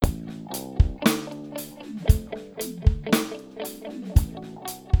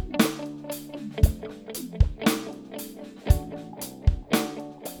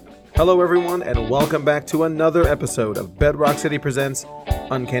Hello, everyone, and welcome back to another episode of Bedrock City Presents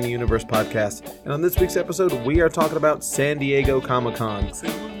Uncanny Universe Podcast. And on this week's episode, we are talking about San Diego Comic-Con.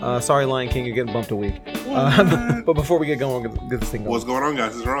 Sorry, Lion King, you're getting bumped a week. But before we get going, get this thing going. What's going on,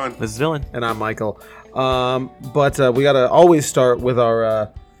 guys? This is Ron. This is Dylan. And I'm Michael. But we gotta always start with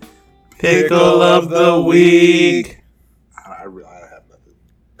our Pickle of the Week. I have nothing.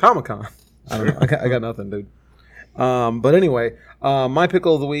 Comic-Con. I don't know. I got nothing, dude. But anyway, my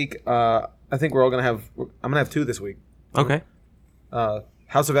pickle of the week. I think we're all gonna have. I'm gonna have two this week. Okay.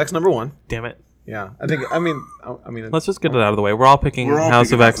 House of X #1. Damn it. Yeah, I mean. Let's just get it out of the way. We're all picking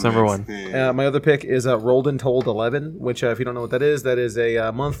House of X #1. Yeah. My other pick is Rolled and Told 11, which, if you don't know what that is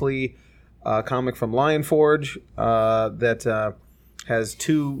a monthly comic from Lion Forge that has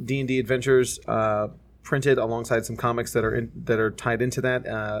two D&D adventures printed alongside some comics that are tied into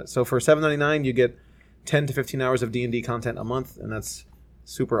that. So for $7.99, you get 10 to 15 hours of D&D content a month, and that's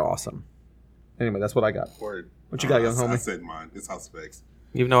super awesome. Anyway, that's what I got. Word. What you got, young homie? I said mine. It's House of X.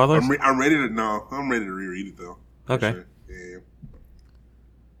 You have no others? I'm ready to reread it though. Okay. Sure. Yeah.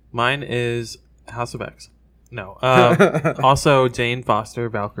 Mine is House of X. No. Also, Jane Foster,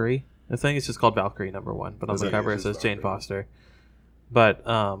 Valkyrie. I think it's just called Valkyrie #1, but on the cover it says Jane Foster. But,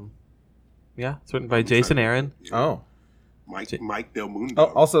 yeah, it's written by Jason Aaron. Yeah. Oh. Mike Del Mundo. Oh,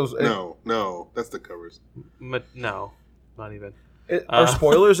 also, no, that's the covers. No, not even. Are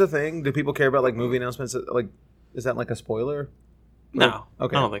spoilers a thing? Do people care about like movie announcements? Like, is that like a spoiler? No.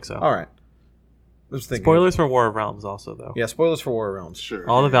 Okay. I don't think so. All right. I was thinking. Spoilers for War of Realms also, though. Yeah, spoilers for War of Realms. Sure.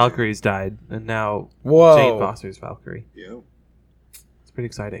 All the Valkyries died, and now Whoa. Jane Foster's Valkyrie. Yeah. It's pretty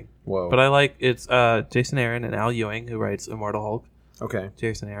exciting. Whoa. But I like it's Jason Aaron and Al Ewing who writes Immortal Hulk. Okay.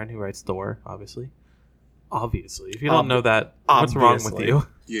 Jason Aaron who writes Thor, obviously. Obviously. If you don't know that, what's obviously. wrong with you?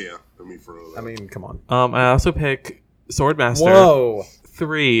 Yeah. I mean, for real. I mean, come on. I also pick Swordmaster. Whoa.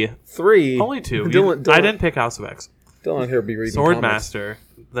 3. Only 2. Dylan, I didn't pick House of X. Dylan here be reading comics. Swordmaster,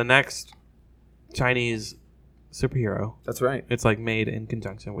 the next Chinese superhero. That's right. It's like made in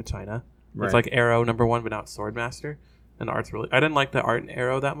conjunction with China. Right. It's like Arrow #1, but now it's Swordmaster. And the art's really... I didn't like the art in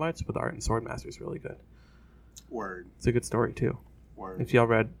Arrow that much, but the art in Swordmaster is really good. Word. It's a good story, too. Word. If y'all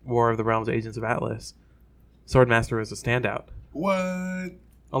read War of the Realms, Agents of Atlas, Swordmaster is a standout. What?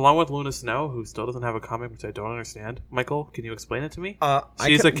 Along with Luna Snow, who still doesn't have a comic, which I don't understand. Michael, can you explain it to me?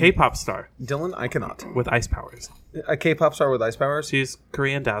 She's a K-pop star Dylan, I cannot. with ice powers. A K-pop star with ice powers? She's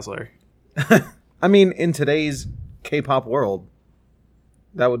Korean Dazzler. I mean, in today's K-pop world,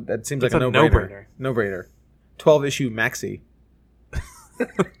 that seems like It's a a no-brainer. No-brainer. 12-issue maxi.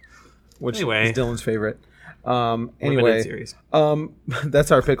 Which Anyway. is Dylan's favorite. Limited Anyway, series. that's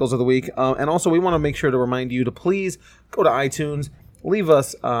our pickles of the week. And also, we want to make sure to remind you to please go to iTunes, leave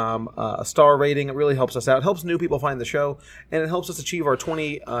us a star rating. It really helps us out. It helps new people find the show, and it helps us achieve our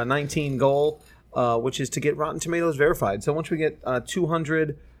 2019 goal, which is to get Rotten Tomatoes verified. So once we get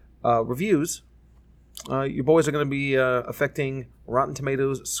 200 reviews, you boys are going to be affecting Rotten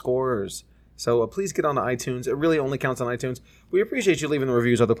Tomatoes scores. So please get on to iTunes. It really only counts on iTunes. We appreciate you leaving the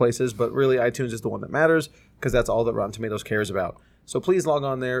reviews other places, but really iTunes is the one that matters because that's all that Rotten Tomatoes cares about. So please log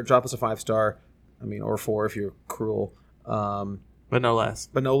on there, drop us a 5-star, or 4 if you're cruel. But no less.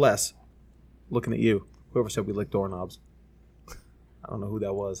 But no less. Looking at you. Whoever said we lick doorknobs. I don't know who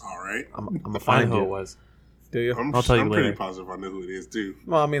that was. All right. I'm going to I find know you. who it was. Do you? I'll tell you I'm later. pretty positive I know who it is, too.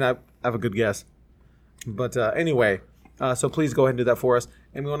 Well, I have a good guess. But anyway, so please go ahead and do that for us.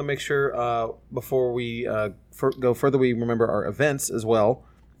 And we want to make sure before we go further, we remember our events as well.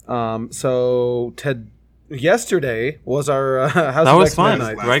 So yesterday was our House That of was X fun,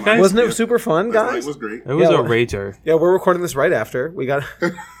 night. right, guys? Wasn't it super fun, Last night guys? was great. It was Yeah, a rager. Yeah, we're recording this right after. We got. Did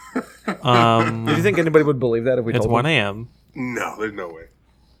you think anybody would believe that if we It's told 1 them? a.m. No, there's no way.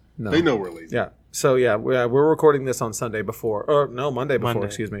 No. They know we're lazy. Yeah. So we're recording this on Monday before. Monday.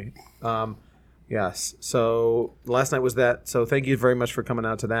 Excuse me. Yes. So last night was that. So thank you very much for coming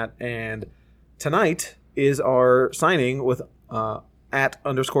out to that. And tonight is our signing with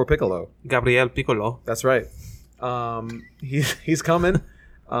 @_Piccolo. Gabriel Piccolo. That's right. He's coming.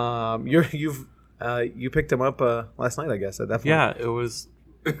 You picked him up last night, I guess. At that point. Yeah, it was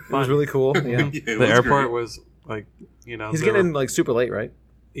It was really cool. Yeah. Yeah, it the was airport great. was like, He's they getting in were- like super late, right?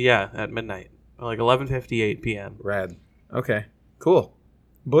 yeah, at midnight. Like 11:58 p.m. Rad. Okay. Cool.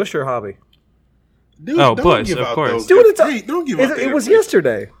 Bush or hobby? Dude, Oh, don't Bush, give of out course. those- Dude, it's Hey, don't give out It that was information.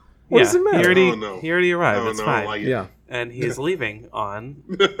 yesterday. What yeah, does it matter? I don't know. He already arrived. I It's don't know, fine. like it. Yeah. And he's leaving on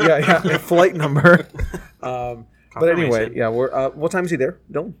Yeah. Flight number. But anyway, confirmation. yeah. We're. What time is he there?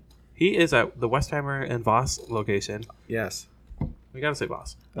 Dylan? He is at the Westheimer and Voss location. Yes. We gotta say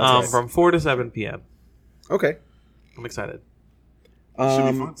Voss. That's right. From 4 to 7 p.m. Okay. I'm excited.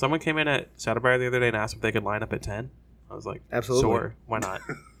 Should be fun. Someone came in at Shadowbriar the other day and asked if they could line up at 10. I was like, Absolutely. sure, why not?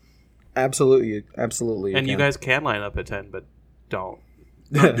 Absolutely. And you guys can line up at 10, but don't.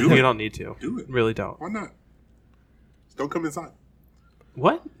 No, do You it. don't need to. Do it. Really don't. Why not? Just don't come inside.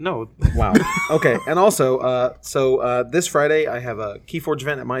 What? No. Wow. Okay. And also, this Friday I have a Keyforge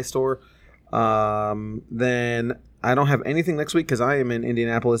event at my store. Then I don't have anything next week because I am in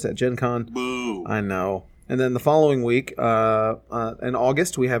Indianapolis at Gen Con. Boo. I know. And then the following week, in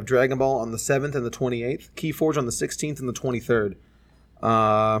August, we have Dragon Ball on the 7th and the 28th, Keyforge on the 16th and the 23rd.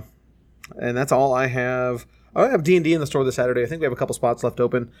 And that's all I have. I have D&D in the store this Saturday. I think we have a couple spots left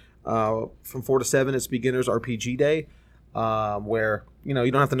open. From 4 to 7, it's Beginner's RPG Day, where you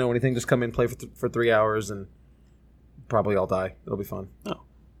don't have to know anything. Just come in, play for 3 hours, and probably all die. It'll be fun. Oh,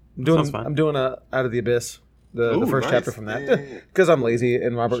 I'm sounds fun. doing Out of the Abyss, the Ooh, first nice. chapter from that, Yeah. because I'm lazy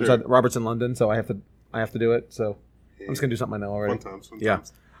and Sure. Robert's in London, so I have to do it. So I'm just gonna do something I know already. Fun times. Yeah.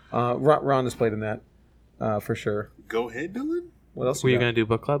 Ron has played in that for sure. Go ahead, Dylan. What else? Were you got? going to do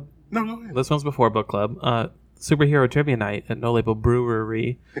book club? No, go ahead. This one's before book club. Superhero Trivia Night at No Label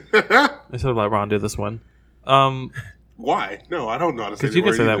Brewery. I should have let Ron do this one. Why? No, I don't know how to say Because you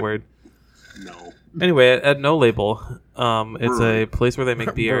can say that either. word. No. Anyway, at No Label, it's a place where they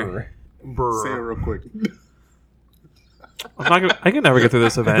make beer. Say it Brr. real quick. I can never get through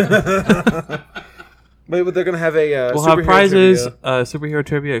this event. But they're gonna have a. We'll have superhero prizes, trivia. superhero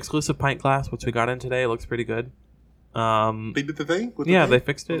trivia, exclusive pint glass, which we got in today. It looks pretty good. They did the thing? With the Yeah, thing they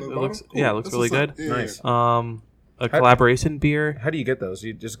fixed it. on the It bottom? looks Cool. yeah, it looks That's really what's up. good. Yeah, Nice. yeah. A collaboration beer. How do you get those?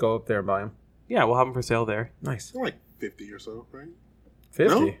 You just go up there and buy them. Yeah, we'll have them for sale there. Nice. They're like 50 or so, right?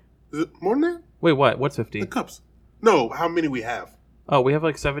 50. No? Is it more than that? Wait, what? What's 50? The cups. No, how many we have? Oh, we have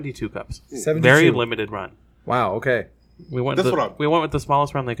like 72 cups. 72. Very limited run. Wow. Okay. We went. That's the, what I'm- we went with the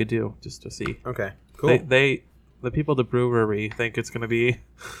smallest run they could do, just to see. Okay. Cool. The people at the brewery think it's going to be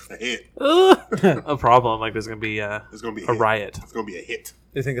A hit. a problem. Like there's going to be It's going to be a riot. It's going to be a hit.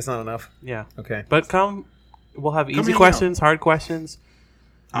 You think it's not enough? Yeah, Okay. but come. We'll have easy hang questions, hard questions.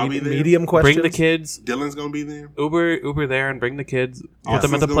 I'll be there. Medium questions. Bring the kids. Dylan's going to be there. Uber there and bring the kids. Put Austin's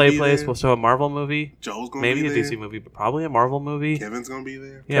them at the gonna play be place. there. We'll show a Marvel movie. Joe's going to Maybe be a there. DC movie, but probably a Marvel movie. Kevin's going to be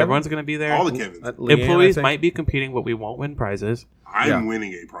there. Yeah, everyone's going to be there. All the Kevins. Leanne, I Employees think. might be competing, but we won't win prizes. I'm Yeah.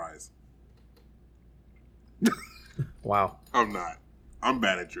 winning a prize. Wow. I'm not. I'm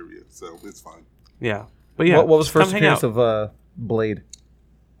bad at trivia, so it's fine. Yeah, but yeah. What was come first hang appearance out. of Blade?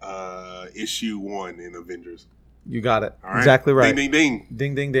 Issue 1 in Avengers. You got it. All right. Exactly right. Ding, ding,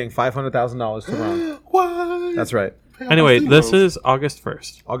 Ding ding ding. $500,000 to Ron. ding. What? That's right. Anyway, this Jastinos. is August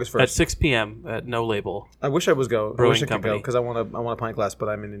 1st August at 1st. 6 p.m. at No Label. I wish I was go. I Brewing wish I could go Company. because I want a pint glass, but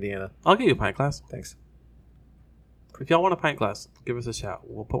I'm in Indiana. I'll get you a pint glass. Thanks. If y'all want a pint glass, give us a shout.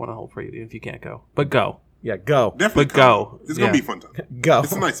 We'll put one on hold for you if you can't go. But go. Yeah, go. Definitely But go. come. It's going to Yeah. be a fun time. Go.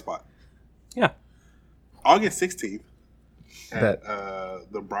 It's a nice spot. Yeah. August 16th Bet.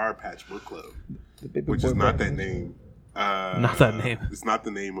 at the Briar Patch Book Club, The baby which boy is not boy. that name. Not that name. It's not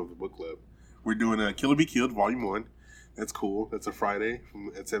the name of the book club. We're doing a Kill or Be Killed Volume 1. That's cool. That's a Friday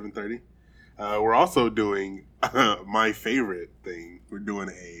at 7:30. We're also doing my favorite thing. We're doing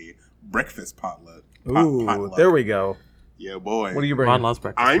a breakfast potluck. Ooh, potluck. there we go. Yeah, boy. What are you Ron bringing? loves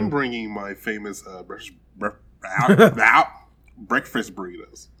breakfast. I'm food. bringing my famous breakfast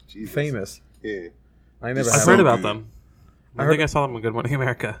burritos. Jesus. Famous. Yeah. I never I've I've had heard So one. about good. them. I, I think I saw them on Good Morning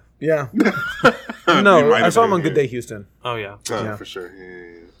America. Yeah. You No, might I have saw him been, on Good yeah. Day Houston. Oh, yeah. Yeah. For sure.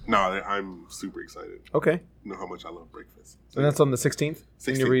 Yeah. No, I'm super excited. Okay. You know how much I love breakfast. And that's on the 16th. And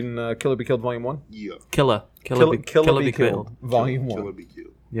 16th. you're reading Kill or Be Killed Volume 1? Yeah. Killa. Kill or Be Killed Volume Kill or 1. Be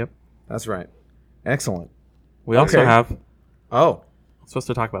Killed. Yep. That's right. Excellent. We also Okay. have, Oh. I'm supposed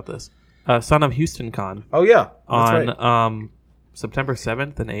to talk about this, Son of Houston Con Oh, yeah. That's on right. September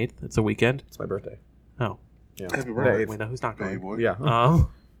 7th and 8th. It's a weekend. It's my birthday. Oh, Yeah. Happy The birthday. 8th. we know who's not Hey, going. boy. Yeah.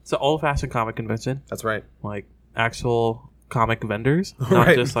 It's an old-fashioned comic convention, That's right. like actual comic vendors, not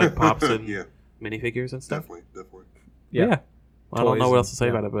Right. just like pops and Yeah, minifigures and stuff. definitely. Yeah. Well, I don't know Toys what else to say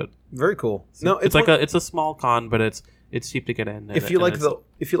and- about it, but Very cool. No, it's like one- it's a small con, but it's cheap to get in. and if you and like it's-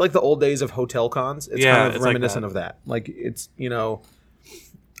 if you like the old days of hotel cons, it's Yeah, kind of it's like reminiscent that. of that. Like it's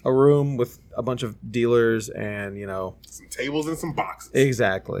a room with a bunch of dealers and Some tables and some boxes.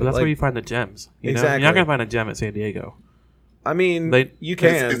 exactly. but that's like, where you find the gems. You know? Exactly. You're not gonna find a gem at San Diego. I mean, They- you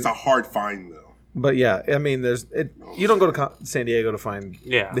can, It's a hard find though. but yeah, I mean, you don't go to San Diego to find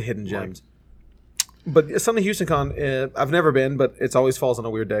Yeah, the hidden like- gems. But some of Houston Con, I've never been, but it always falls on a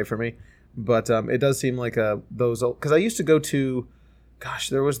weird day for me. But it does seem like those because I used to go to, gosh,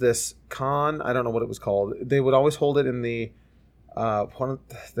 there was this con. I don't know what it was called. They would always hold it in the one of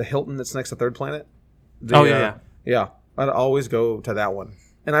the Hilton that's next to Third Planet. Oh, yeah. yeah. I'd always go to that one.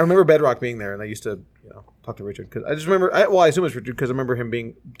 And I remember Bedrock being there, and I used to talk to Richard because I just remember. I assume it's Richard because I remember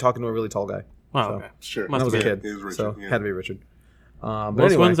him talking to a really tall guy. Oh, So, okay. Sure. When I was a kid, It was Richard, so yeah. had to be Richard. But This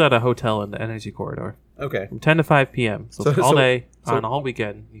anyway, one's at a hotel in the Energy Corridor okay. from 10 to 5 p.m. So, So- all so- day so- on all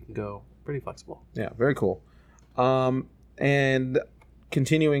weekend, you can go pretty flexible. Yeah, very cool. And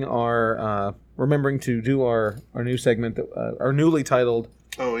continuing our remembering to do our new segment, that, our newly titled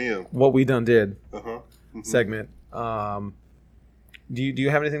Oh yeah. "What We Done Did" Uh-huh. segment. Do you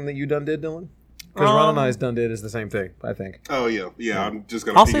have anything that you done did, Dylan? Because Ron and I's done did is the same thing, I think. Oh yeah. I'm just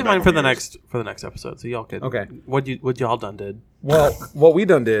gonna. I'll save piggyback mine on for the yours. next episode, so y'all can. Okay. What y'all done did? Well, what we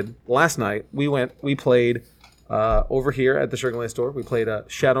done did last night, we played over here at the Sugarland store. We played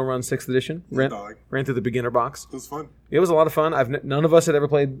Shadowrun 6th edition. Dog. Ran through the beginner box. It was fun. It was a lot of fun. None of us had ever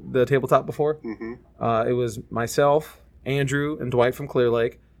played the tabletop before. Mm-hmm. It was myself, Andrew, and Dwight from Clear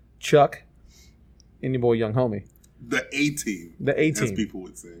Lake, Chuck, and your boy Young Homie. The A team. The A as team. people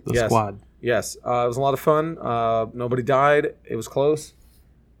would say. The Yes. squad. Yes, it was a lot of fun. Nobody died. It was close.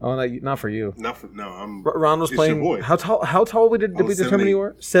 Oh, no, not for you. I'm. Ron was It's playing. your boy. How tall did we was determine 7'8". you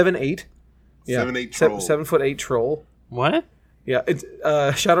were? 7'8". Yeah, 7'8" troll. 7'8" troll. What? Yeah, it's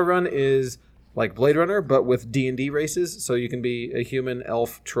Shadowrun is like Blade Runner, but with D&D races. So you can be a human,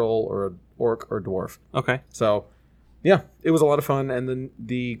 elf, troll, or a orc or dwarf. Okay. So, yeah, it was a lot of fun. And then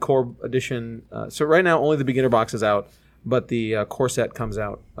the core edition. So right now, only the beginner box is out, but the core set comes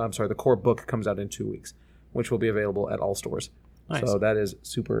out. I'm sorry, the core book comes out in 2 weeks, which will be available at all stores. Nice. So that is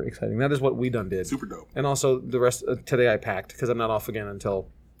super exciting. That is what we done did. Super dope. And also the rest today I packed because I'm not off again until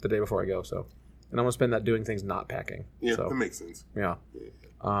the day before I go. So, and I'm gonna spend that doing things not packing. Yeah, So, that makes sense. yeah.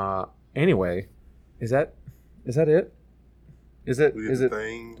 Anyway, is that it? Is it? We did Is the it?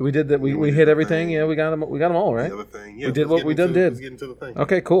 thing. We did that. We did hit the everything. thing. Yeah, we got them. We got them all right. The other thing. Yeah, We did let's what get we done into- did. Let's get into the thing.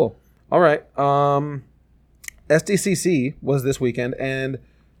 Okay, cool. All right. SDCC was this weekend and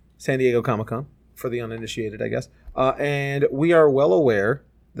San Diego Comic-Con for the uninitiated, I guess. And we are well aware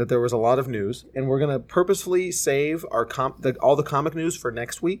that there was a lot of news, and we're going to purposefully save our all the comic news for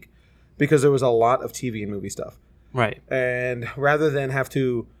next week because there was a lot of TV and movie stuff. Right. And rather than have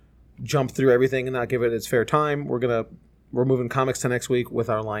to jump through everything and not give it its fair time, we're moving comics to next week with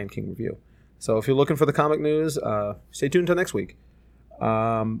our Lion King review. So if you're looking for the comic news, stay tuned to next week.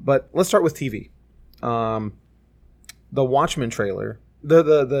 But let's start with TV. The Watchmen trailer,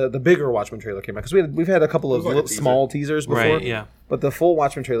 the bigger Watchmen trailer came out because we've had a couple of It was like a teaser. small teasers before. Right. Yeah. But the full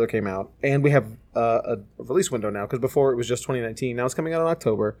Watchmen trailer came out, and we have a release window now because before it was just 2019. Now it's coming out in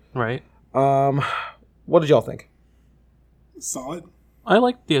October. Right. What did y'all think? Solid. I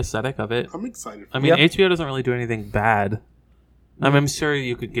like the aesthetic of it. I'm excited. I mean, Yeah. HBO doesn't really do anything bad. I'm sure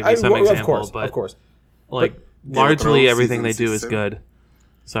you could give me some Well, example, of but course. like Game of largely Thrones everything they season do is 6, good.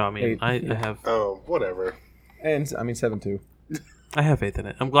 So I mean, I have Oh, whatever. And I mean 7-2. I have faith in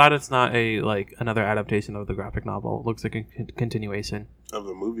it. I'm glad it's not another adaptation of the graphic novel. It looks like a continuation. Of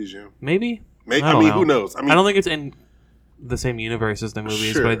the movies, yeah. Maybe. Maybe, I don't know. who knows? I mean, I don't think it's in the same universe as the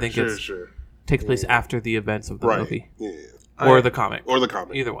movies, sure, but I think it sure. takes place after the events of the Right. movie Yeah. or the comic, Or the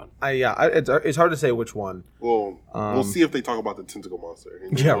comic. either one. It's hard to say which one. Well, we'll see if they talk about the tentacle monster.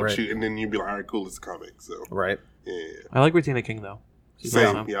 And Yeah, we'll right. and then you'll be like, all right, cool, it's a comic. So, Right. yeah. I like Regina King though. She's Same.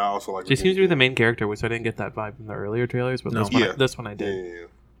 awesome. Yeah, I also like She seems to be the main character, which I didn't get that vibe from the earlier trailers, but No. this one I Yeah, did. yeah, yeah.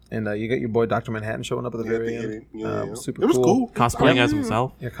 And you got your boy Dr. Manhattan showing up at the Yeah, very they hit end. it. Yeah. Super It was cool. Cosplaying Yeah. as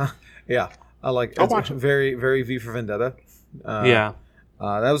himself. Yeah, I like. I'll It's watch it. very, very V for Vendetta. Yeah.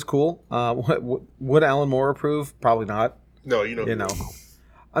 That was cool. Would Alan Moore approve? Probably not. No, you know. You know,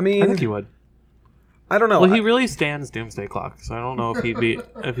 I I mean, think he would. I don't know. Well, he really stands Doomsday Clock, so I don't know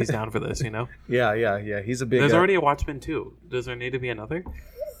if he's down for this. You know, yeah. He's a big. there's already a Watchmen 2. Does there need to be another?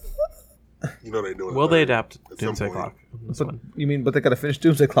 You know they're doing. Will it they third adapt at some Doomsday point. Clock? in This But one? you mean? But they got to finish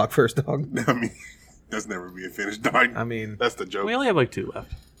Doomsday Clock first, dog. I mean, that's never being finished, dog. I mean, That's the joke. We only have like 2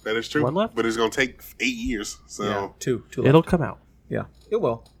 left. That is true. One left? But it's gonna take 8 years. So yeah, two. It'll come out. Yeah, it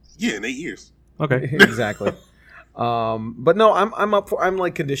will. yeah, in 8 years. Okay. Exactly. But no, I'm up for. I'm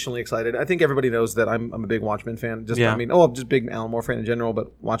like conditionally excited. I think everybody knows that I'm a big Watchmen fan. Just Yeah. I mean, I'm just a big Alan Moore fan in general,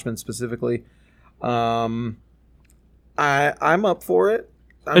 but Watchmen specifically. I'm up for it.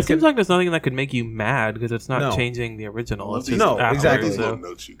 It seems like there's nothing that could make you mad because it's not No. changing the original. It's these- just No, after, exactly. These little So.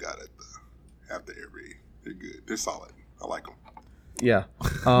 notes you got after every, they're good. They're solid. I like them. Yeah.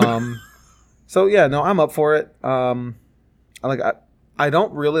 So yeah, no, I'm up for it. I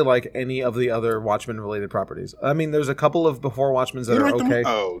don't really like any of the other Watchmen related properties. I mean, there's a couple of before Watchmen's that You are like okay.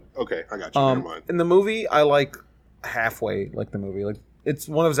 Oh, okay. I got you. Never mind. In the movie, I like halfway like the movie. Like it's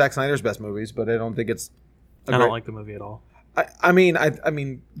one of Zack Snyder's best movies, but I don't think it's. I don't like the movie at all. I mean,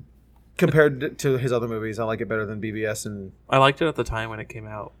 compared to his other movies, I like it better than BVS. And I liked it at the time when it came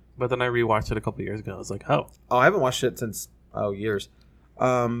out, but then I rewatched it a couple years ago. I was like, oh, I haven't watched it since years.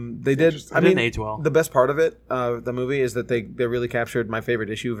 They did. Interesting. I It didn't mean, age well. the best part of it, the movie, is that they really captured my favorite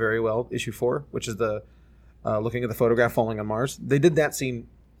issue very well. Issue 4, which is the looking at the photograph falling on Mars. They did that scene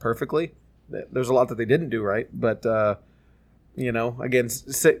perfectly. There's a lot that they didn't do right, but again,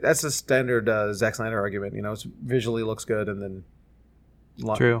 that's a standard Zack Snyder argument. It visually looks good, and then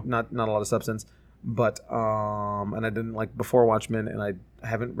True. not a lot of substance. But and I didn't like Before Watchmen, and I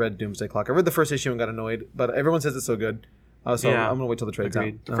haven't read Doomsday Clock. I read the first issue and got annoyed, but everyone says it's so good. So Yeah. I'm gonna wait till the trade's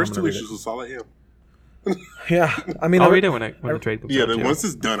Agreed. out. The and first I'm two gonna read issues was solid. Yeah. it. Yeah, I mean, I'll read it when the trade comes Yeah. out. Then too. once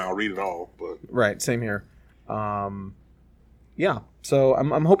it's done, I'll read it all. But Right, same here. Yeah, so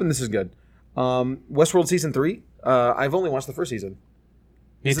I'm hoping this is good. Westworld season 3. I've only watched the first season.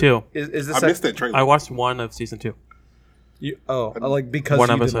 Me too. Is this I missed that trailer. I watched one of season 2. like because One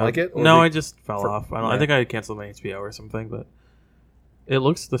you episode. didn't like it? Or No, be- I just fell off. I yeah. think I canceled my HBO or something, but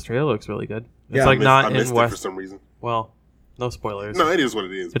the trailer looks really good. It's Yeah. like I not missed in it for West. some reason. Well, no spoilers. No, it is what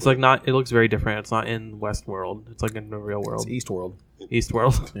it is. It's but like not. It looks very different. It's not in Westworld. It's like in the real world, It's Eastworld.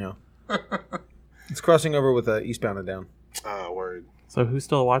 Eastworld. Yeah, it's crossing over with Eastbound and Down. word. So who's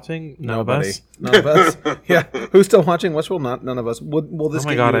still watching? None of Nobody. us. None of us. Yeah, who's still watching Westworld? None of us. Will this Oh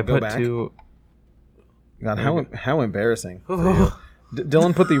my get god! you I to go put back? 2. God, how embarrassing.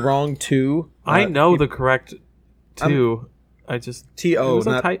 Dylan put the wrong 2. I know the correct 2. I just T-O, It was,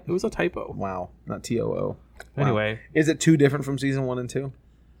 not- it was a typo. Wow, not TOO. Wow. Anyway, Is it too different from season 1 and 2?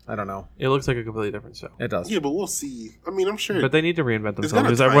 I don't know. it looks like a completely different show. It does. Yeah, but we'll see. I mean, I'm sure. But they need to reinvent It's themselves gonna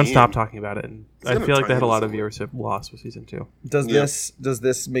because everyone tie stopped in. talking about it, and It's I gonna feel like tie they had a in lot of somewhere. viewership loss with season 2. Does Yeah.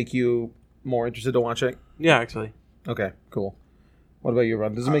 this make you more interested to watch it? Yeah, actually, Okay, cool. What about you,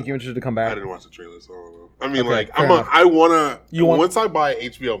 Ron? Does it make you interested to come I back? didn't watch the trailer, so I don't know. I mean, Okay, like, fair enough. I wanna. You want- once I buy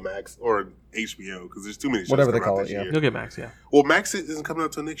HBO Max or HBO, because there's too many shows Whatever they coming out call this it, yeah. year. you'll get Max. Yeah. Well, Max isn't coming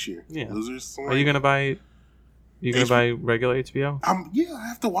out till next year. Yeah. Losers. So Are you gonna buy? You gonna buy regular HBO? Yeah, I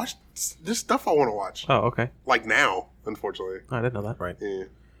have to watch. There's stuff I want to watch. Oh, okay. Like now, unfortunately. I didn't know that. Right. Yeah.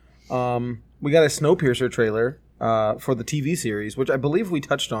 We got a Snowpiercer trailer for the TV series, which I believe we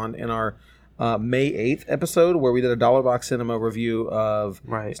touched on in our May 8th episode, where we did a Dollar Box Cinema review of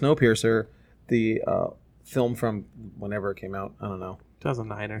Right. Snowpiercer, the film from whenever it came out. I don't know.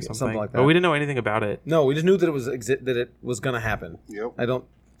 2009 or something. something like that. But we didn't know anything about it. No, we just knew that it was going to happen. Yep. I don't.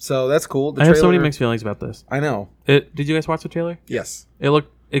 So that's cool. The I have so many trailer- mixed feelings about this. I know. Did you guys watch the trailer? Yes. It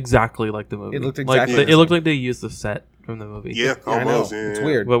looked exactly like the movie. It looked like exactly the, the it looked same. like they used the set from the movie. Yeah, I know. almost. Yeah, It's yeah.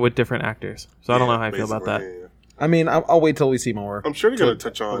 weird. But with different actors. So I don't Yeah, know how I feel about that. basically, yeah. I mean, I'll wait till we see more. I'm sure they're going to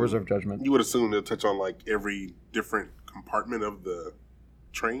touch on. Reserve judgment. You would assume they'll touch on like every different compartment of the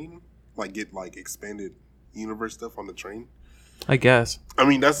train, like get like expanded universe stuff on the train. I guess. I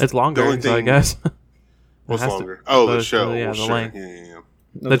mean, that's It's the longer, only so I thing- guess. What's It has to- longer? Oh, the the- show. yeah, Well, the sure. length. Yeah.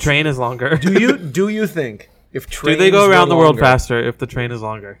 The train is longer. Do you think if Do trains they go were around the world longer- faster if the train is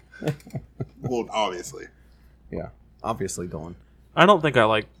longer? Well, obviously. Yeah, obviously, Dylan. I don't think I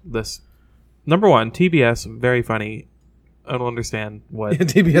like this. Number one, TBS, very funny. I don't understand what.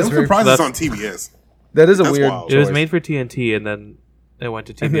 TBS. I'm Very, surprised it's on that's- TBS. that is a That's weird. wild. It was choice. made for TNT, and then it went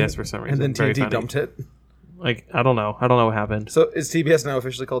to TBS And then- for some reason. and then Very TNT funny. dumped it. Like, I don't know. I don't know what happened. So is TBS now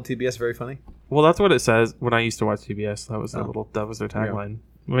officially called TBS Very Funny? Well, that's what it says when I used to watch TBS. That was that was their tagline.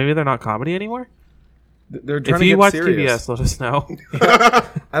 Maybe they're not comedy anymore. They're trying If to you get watch serious. TBS, let us know.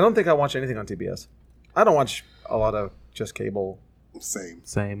 I don't think I watch anything on TBS. I don't watch a lot of just cable. Same.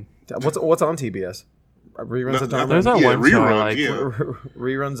 Same. What's on TBS? Reruns of Dharma? There's that yeah, one show I reruns, like. Yeah.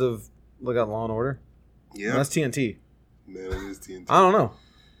 Reruns of Look Out Law and Order. Yeah. That's TNT. No, it is TNT. I don't know.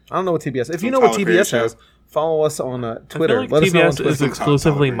 I don't know what TBS. If Some you know what Tyler Perry TBS show. has, follow us on I Twitter. feel like Let us know on TBS is Twitter.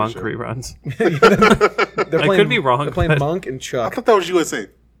 exclusively Tyler Monk Perry show. reruns. They're I could be wrong, They're playing but- Monk and I Chuck. thought that was USA.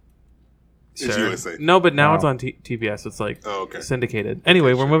 It's Sure. USA. No, but now Wow. it's on TBS. It's like Oh, okay. syndicated.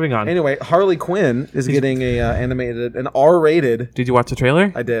 Anyway, we're moving on. Anyway, Harley Quinn is getting a an R-rated. Did you watch the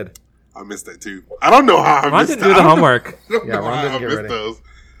trailer? I did. I missed that too. I don't know how I Ron missed didn't do that. the homework. I don't Yeah, know Ron how didn't I get missed ready. those.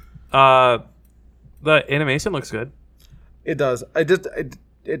 The animation looks good. It does.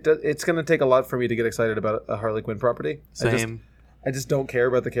 It's going to take a lot for me to get excited about a Harley Quinn property. Same. I just don't care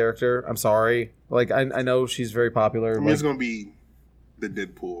about the character. I'm sorry. Like I know she's very popular. I mean, like- it's gonna be the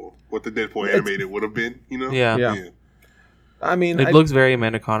Deadpool. What the Deadpool animated would have been. You know. Yeah. Yeah. I mean, It looks very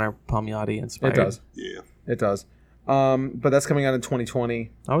Amanda Connor Palmiotti It inspired. does. Yeah. It does. But that's coming out in 2020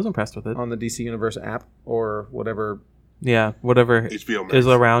 I was impressed with it. on the DC Universe app or whatever. Yeah, whatever HBO Max. is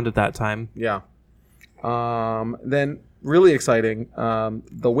around at that time. Yeah. Then really exciting.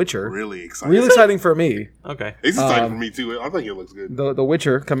 The Witcher. Really exciting. Really exciting for me. Okay. It's exciting for me too. I think it looks good. The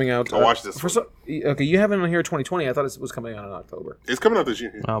Witcher coming out. I'll watch this one. Okay, you have it on here 2020. I thought it was coming out in October. It's coming out this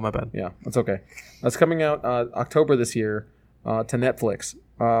year. Oh, my bad. Yeah, that's okay. That's coming out October this year to Netflix.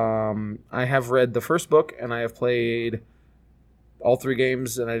 I have read the first book and I have played all 3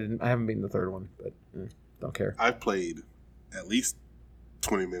 games, and I haven't beaten the third one, but don't care. I've played at least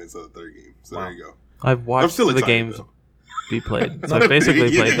 20 minutes of the third game. So Wow. there you go. I've watched still the excited, games though. be played. So I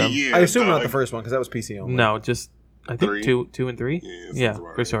basically played them. Yeah, I assume not dog. the first one because that was PC only. No, just I think 3? 2 and 3. Yeah, Yeah, sounds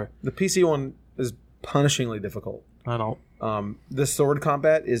about for right. sure. The PC one is punishingly difficult. I don't. The sword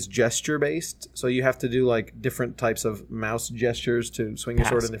combat is gesture based, so you have to do like different types of mouse gestures to swing your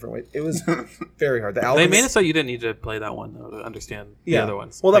sword Pass. in different ways. It was very hard. The They alchemist, made it so you didn't need to play that one though to understand the other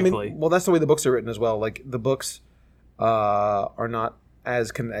ones. Well, thankfully. that's the way the books are written as well. Like the books are not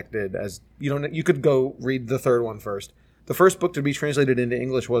as connected as you could go read the third one first. The first book to be translated into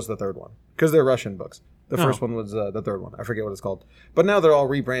English was the third one because they're Russian books. The first one was the third one. I forget what it's called, but now they're all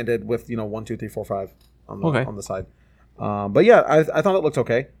rebranded with 1, 2, 3, 4, 5 on the side. But yeah, I thought it looked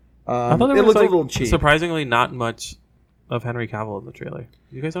okay. I thought it there was looked like, a little cheap. surprisingly not much of Henry Cavill in the trailer.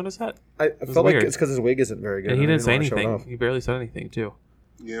 You guys notice that? I was felt like weird. it's because his wig isn't very good. And he I didn't say wanna show it anything. off. He barely said anything too.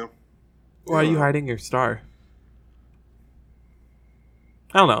 Yeah. Why are you hiding your star?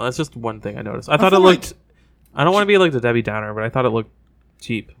 I don't know. That's just one thing I noticed. I thought it feel looked. I don't want to be like the Debbie Downer, but I thought it looked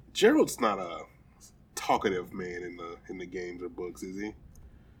cheap. Gerald's not a talkative man in the games or books, is he?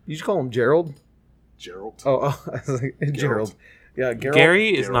 You should call him Gerald. Gerald? Oh, I was like, Gerald. Yeah, Gerald. Gary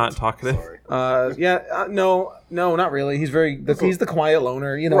is Gerald. not talkative. Sorry. No, not really. He's he's the quiet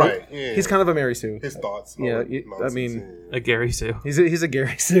loner. Right, yeah. He's kind of a Mary Sue. His thoughts. Yeah, all that I nonsense, mean- yeah. A Gary Sue. He's a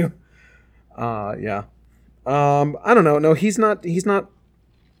Gary Sue. Yeah. I don't know. No, he's not.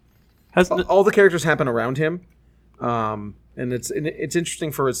 Has All the characters happen around him, and it's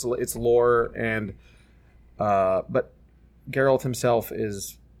interesting for its lore but Geralt himself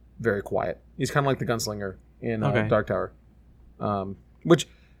is very quiet. He's kind of like the gunslinger in Okay. Dark Tower, which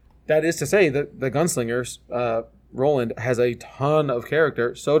that is to say that the gunslinger Roland has a ton of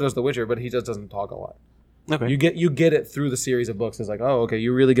character. So does the Witcher, but he just doesn't talk a lot. okay. You get it through the series of books. It's like, oh, okay,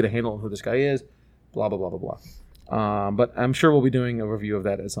 you really get a handle on who this guy is. Blah blah blah blah blah. But I'm sure we'll be doing a review of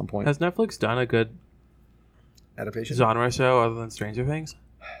that at some point. Has Netflix done a good Adaptation. genre show other than Stranger Things?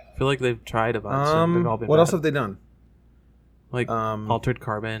 I feel like they've tried a bunch. And they've all been What else bad. have they done? Like Altered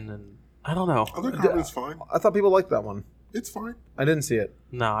Carbon and I don't know. Other Carbon's fine. I thought people liked that one. It's fine. I didn't see it.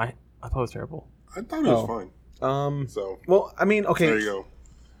 No, I thought it was terrible. I thought it was Oh. fine. So Well, I mean, okay. there you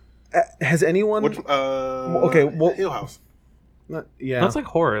go. Has anyone? Which, okay, well- Hill House. Yeah, That's like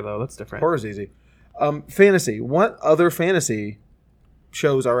horror though. That's different. horror's easy. Fantasy. What other fantasy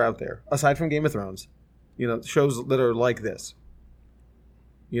shows are out there aside from Game of Thrones? Shows that are like this.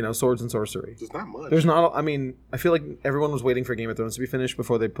 Swords and sorcery. There's not much. There's not. I mean, I feel like everyone was waiting for Game of Thrones to be finished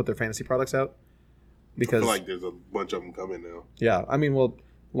before they put their fantasy products out. I Because feel like there's a bunch of them coming now. yeah, I mean, well,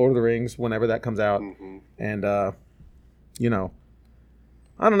 Lord of the Rings, whenever that comes out, Mm-hmm. and I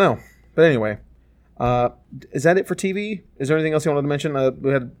don't know, but anyway, is that it for TV? Is there anything else you wanted to mention?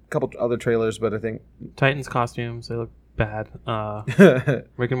 We had a couple other trailers, but I think Titans costumes, they look bad. yeah,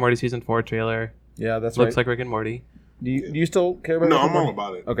 Rick and Morty season 4 trailer that's looks right. like Rick and Morty. Do you still care about? No, Rick and I'm all Morty?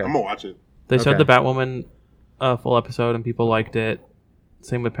 about it. Okay. I'm gonna watch it. They showed Okay. the Batwoman full episode and people liked it.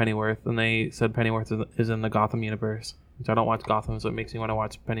 Same with Pennyworth, and they said Pennyworth is in the Gotham universe. Which I don't watch Gotham, so it makes me want to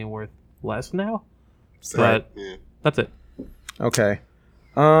watch Pennyworth less now. Sad. But- Yeah. That's it. Okay.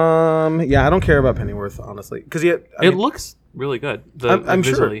 Yeah, I don't care about Pennyworth honestly, because It looks really good. I'm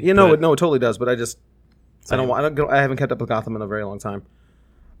sure. visually, No, but it totally does. But I just I same. I haven't kept up with Gotham in a very long time.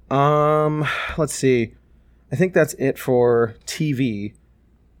 Let's see. I think that's it for TV.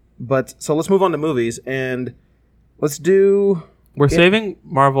 But so let's move on to movies and let's do We're saving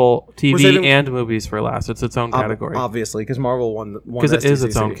Marvel TV saving- and movies for last. It's its own category. obviously because Marvel won 'Cause it is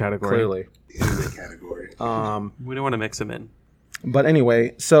its STCC, own category. clearly. In the category. We don't want to mix them in. But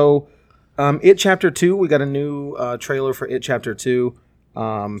anyway, so It Chapter 2, we got a new trailer for It Chapter 2.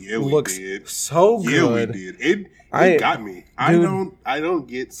 Yeah, we looks did. so Yeah, we good. did. It I- got me. dude. I don't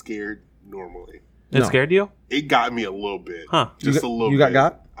get scared normally. It No. scared you? It got me a little bit. Huh. Just a little you bit.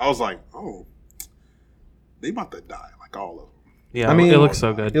 got? I was like, oh, they about to die, like all of them. Yeah, I mean, it looks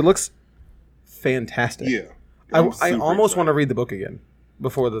so good. It looks fantastic. Yeah. I I'm almost super want to excited. read the book again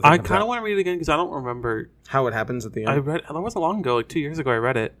before the thing I comes kind of out. want to read it again because I don't remember. How it happens at the end. I read that wasn't long ago, like 2 years ago. I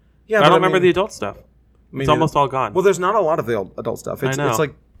read it. yeah, I but don't remember mean, the adult stuff. mean, It's almost all gone. Well, there's not a lot of the adult stuff. It's I know.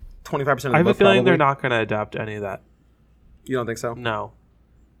 like 25% of the I have a book, feeling they're probably. not going to adapt any of that. You don't think so? No,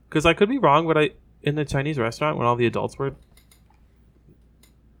 because I could be wrong, but in the Chinese restaurant when all the adults were.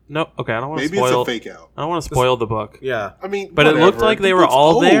 No, okay, I don't want to Maybe spoil. it's a fake out. I don't want to spoil the book. Yeah. I mean, But it looked whatever. like they The were book's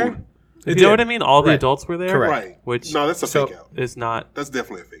all old. there. It You know did. what I mean? All the Right. adults were there. Correct. Right. Which No, that's a So- fake out. is not. That's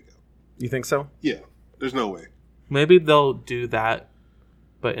definitely a fake out. You think so? Yeah. There's no way. Maybe they'll do that,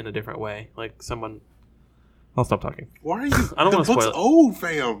 but in a different way. Like someone. I'll stop talking. Why are you? I don't the wanna spoil book's it. old,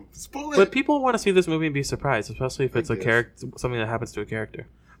 fam. Spoil it. But people want to see this movie and be surprised, especially if it's a guess. character, something that happens to a character.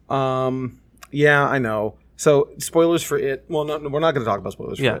 Yeah, I know. So spoilers for it. Well, no, we're not going to talk about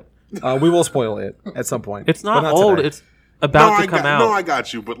spoilers Yeah. for it. We will spoil it at some point. It's but not old. today. It's about no, to come out. No, I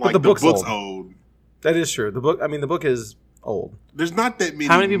got you. But like the the book's book's old. old. That is true. The book. I mean, the book is old. There's not that many.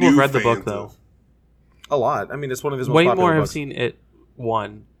 How many people have new read the book fans though? of- A lot. I mean, it's one of his most Way popular more have books. seen It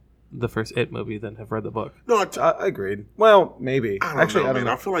one, the first It movie, than have read the book. No, I agreed. Well, maybe. I don't Actually, know, I don't man.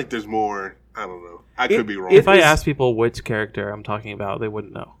 know. I feel like there's more. I don't know. I It- could be wrong. If I is- asked people which character I'm talking about, they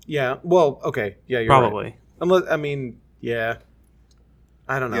wouldn't know. Yeah. Well, okay. Yeah, you're right. Probably. Unless, I mean, yeah.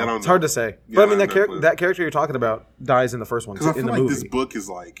 I don't know. Yeah, I don't it's know. hard to say. Yeah, But I mean, I that know, but- that character you're talking about dies in the first one Because I in feel the like movie. this book is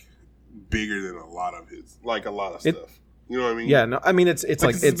like bigger than a lot of his, like a lot of It- stuff. You know what I mean? Yeah. No. I mean, it's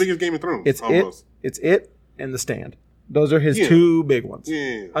like it's as big as Game of Thrones. it's almost. It's It and The Stand. Those are his Yeah. two big ones.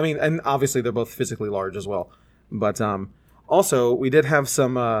 Yeah. I mean, and obviously they're both physically large as well. But also we did have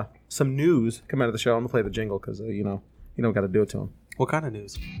some news come out of the show. I'm gonna play the jingle because you know got to do it to him. What kind of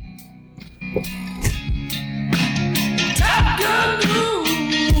news?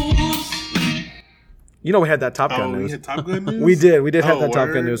 You know, we had that Top Gun Oh, we news. had Top Gun news. We did. We did have Oh, that Top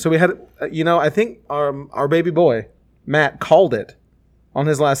Gun word. news. So we had, I think our baby boy Matt called it on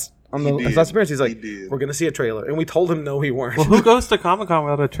his last his did. last appearance. He's like, He did. "We're gonna see a trailer," and we told him no, we weren't. Well, who goes to Comic Con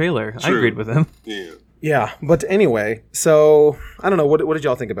without a trailer? I True. agreed with him. Yeah, Yeah, but anyway, so I don't know. What did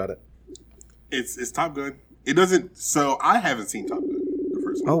y'all think about it? it's Top Gun. It doesn't. So I haven't seen Top Gun, the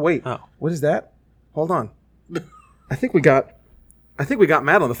first one. Oh wait, Oh. what is that? Hold on. I think we got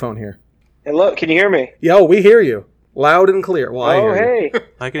Matt on the phone here. Hello, can you hear me? Yo, we hear you loud and clear. Well, I Oh, hear you. hey.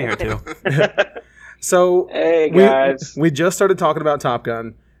 I can hear it too. So Hey, guys. we just started talking about Top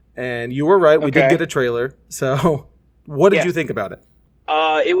Gun, and you were right. We did Okay. get a trailer. So, what did Yeah. you think about it?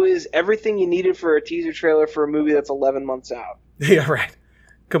 It was everything you needed for a teaser trailer for a movie that's 11 months out. Yeah, right.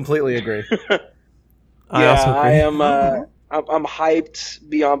 Completely agree. I also agree. I am. I'm hyped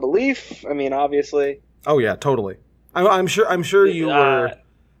beyond belief. I mean, obviously. Oh yeah, totally. I'm sure you were.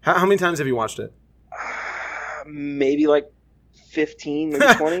 How many times have you watched it? Maybe like 15, maybe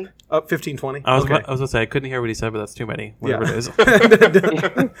 20. 15, 20? I was Okay. about to say I couldn't hear what he said, but that's too many. Whatever it is.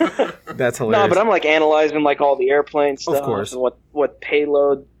 That's hilarious. No, but I'm like analyzing like all the airplane stuff, course. and what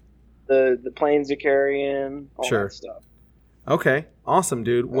payload the planes are carrying, all Sure. that stuff. Okay, awesome,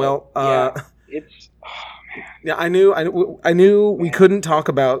 dude. Well, Yeah, it's yeah, I knew we couldn't talk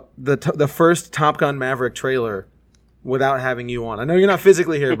about the first Top Gun Maverick trailer without having you on. I know you're not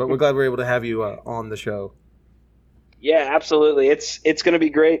physically here, but we're glad we're able to have you on the show. yeah, absolutely. It's going to be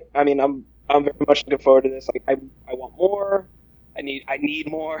great. I mean, I'm very much looking forward to this. Like, I want more. I need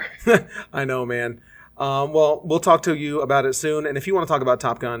more. I know, man. Well, we'll talk to you about it soon. And if you want to talk about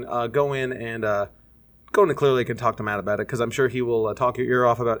Top Gun, go in and Clear Lake and talk to Matt about it, because I'm sure he will talk your ear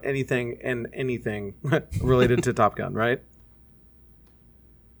off about anything related to Top Gun, right?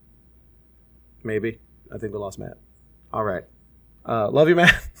 Maybe. I think we lost Matt. All right. Love you,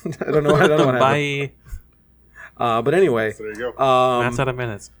 Matt. I don't know what happened. Bye. But anyway, So there you go. Matt's out of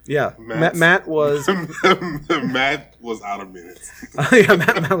minutes. yeah, Matt's- Matt was Matt was out of minutes. yeah,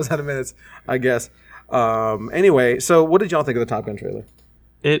 Matt was out of minutes, I guess. Anyway, so what did y'all think of the Top Gun trailer?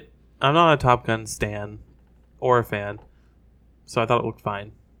 I'm not a Top Gun stan or a fan, so I thought it looked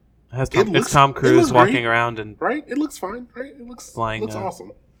fine. It has Tom, looks- it's Tom it Cruise looks walking great. around, and Right? It looks fine. Right? It looks Flying,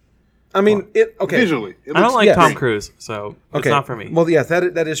 awesome. I mean, okay. Visually, it looks, I don't like yes. Tom Cruise, so it's not for me. Well, yes,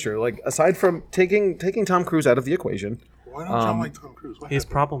 that is true. Like, aside from taking Tom Cruise out of the equation, Why don't y'all like Tom Cruise? What He's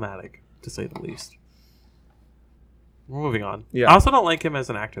happened? problematic, to say the least. We're moving on. Yeah. I also don't like him as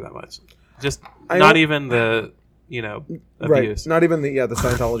an actor that much. Just I not don't- even the abuse. right? Not even the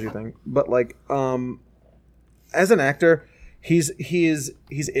Scientology thing, but like, as an actor, he's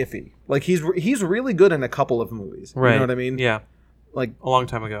iffy. Like, he's really good in a couple of movies. Right. You know what I mean? Yeah. Like, A long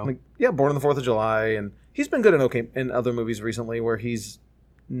time ago. yeah, Born on the 4th of July, and he's been good in other movies recently where he's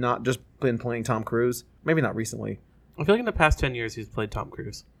not just been playing Tom Cruise. Maybe not recently. I feel like in the past 10 years he's played Tom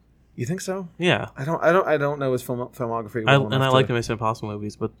Cruise. You think so? Yeah. I don't know his filmography. well And I enough like to- the Mission Impossible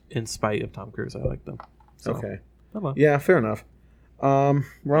movies, but in spite of Tom Cruise, I like them. So, Okay. hello. Yeah, fair enough. Ron,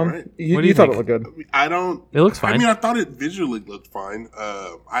 Alright. you, What do you you thought think? it looked good. I don't. It looks fine. I mean, I thought it visually looked fine.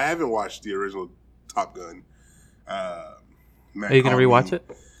 I haven't watched the original Top Gun. Are you going to rewatch it?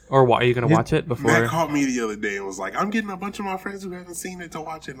 Or why are you going to watch it before? Matt called me the other day and was like, "I'm getting a bunch of my friends who haven't seen it to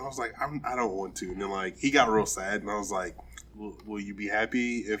watch it," and I was like, "I don't want to." And then like he got real sad, and I was like, "Will you be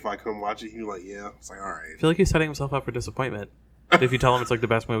happy if I come watch it?" He was like, "Yeah." I was like, "All right." I feel like he's setting himself up for disappointment. If you tell him it's like the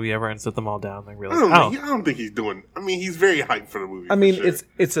best movie ever and sit them all down, like really, I don't think he's doing. I mean, he's very hyped for the movie. I mean, for sure.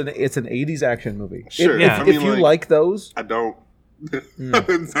 it's an 80s action movie. Sure. Yeah. If you like those, I don't.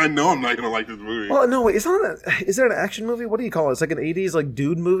 I know I'm not gonna like this movie. well, no, it's not. Is it an action movie? What do you call it? It's like an 80s like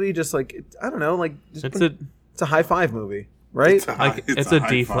dude movie. Just like I don't know, like it's a high five movie, right? It's a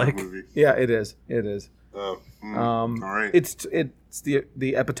D flick. movie. Yeah, it is. It is. All right. It's the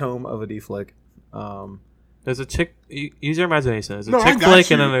epitome of a D flick. There's a chick. Use your imagination. There's a I chick got flick,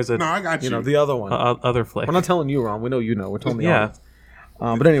 you. and then there's a No, I got you. You know the other one. other flick. We're not telling you, Ron. We know you know. We're telling the Yeah. audience.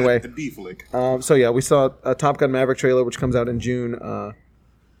 But anyway, the D flick. so yeah, we saw a Top Gun Maverick trailer, which comes out in June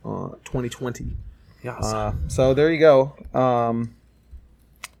 2020. Yes. So there you go.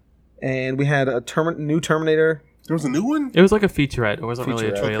 And we had a new Terminator. There was a new one. It was like a featurette. It wasn't really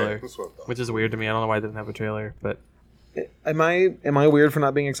a Featurette. trailer, Okay, that's what I thought. which is weird to me. I don't know why it didn't have a trailer, but Am I weird for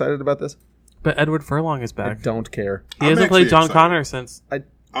not being excited about this? Edward Furlong is I back. don't care. He I'm hasn't played actually John excited. Connor since. I'm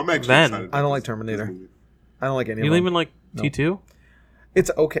actually Then. excited. I don't like about Terminator. this movie. I don't like any You of them. even like T2?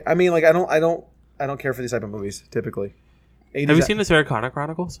 It's okay. I mean, like I don't care for these type of movies typically. 80s Have you seen the Sarah Connor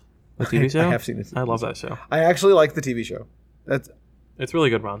Chronicles? The TV show? I have seen it. I love that show. I actually like the TV show. It's really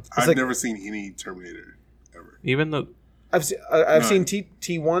good, Ron. I've like- never seen any Terminator ever. Even the I've seen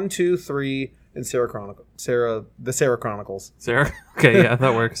T1, 2, 3, and the Sarah Chronicles. Sarah. Okay, yeah,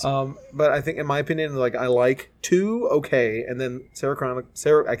 that works. But I think, in my opinion, like I like 2 okay, and then Sarah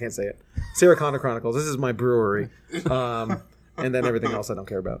I can't say it. Sarah Connor Chronicles. This is my brewery. And then everything else I don't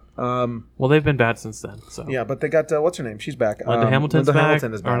care about. Well, they've been bad since then. So Yeah, but they got what's her name? She's back. Linda Hamilton's Linda back.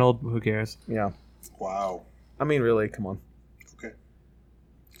 Hamilton is back. Arnold, who cares? Yeah, Wow. I mean, really, come on. Okay.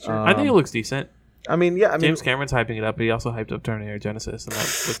 I think it looks decent. I mean, yeah. I mean, James Cameron's hyping it up, but he also hyped up Terminator Genesis, and that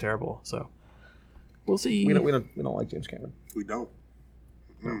was terrible. So we'll see. we don't like James Cameron. We don't.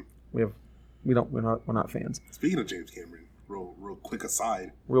 We're not fans. Speaking of James Cameron, real quick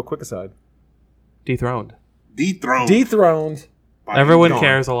aside. Real quick aside. Dethroned. Dethroned. by Everyone Gone.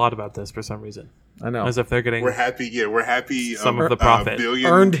 cares a lot about this for some reason, I know. as if they're getting. We're happy. Yeah, we're happy. Some of the profit.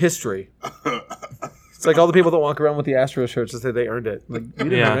 Billion. Earned history. It's like all the people that walk around with the Astro shirts that say they earned it. Like you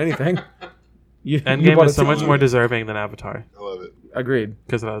didn't Yeah. earn anything. You Endgame bought was it so too. much more deserving than Avatar I love it. Agreed.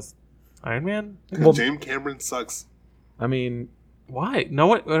 because it has Iron Man. Well, James Cameron sucks. I mean, Why? No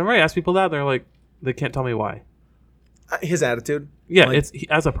one. Whenever I ask people that, they're like, they can't tell me why. his attitude. Yeah, Like,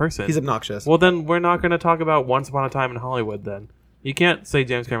 as a person. he's obnoxious. Well, then we're not going to talk about Once Upon a Time in Hollywood. Then you can't say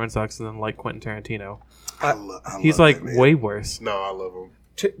James Cameron sucks and then like Quentin Tarantino. I He's love like that man. way worse. No, I love him.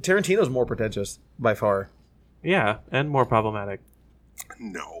 Tarantino's more pretentious by far. Yeah, and more problematic.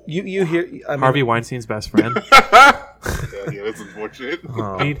 No. You hear I mean, Harvey Weinstein's best friend. Yeah, that's unfortunate.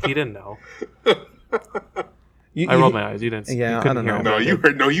 he didn't know. you- I you- rolled my eyes. You didn't. Yeah, you couldn't I don't hear know.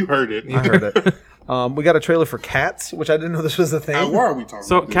 him. You heard it. I heard it. We got a trailer for Cats, which I didn't know this was a thing. Why are we talking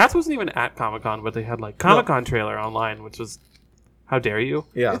So about this? Cats wasn't even at Comic Con, but they had like Comic Con trailer online, which was, how dare you?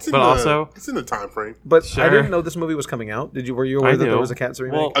 Yeah, It's in but the- also- it's in the time frame. but Sure. I didn't know this movie was coming out. Were you aware I that there knew. was a Cats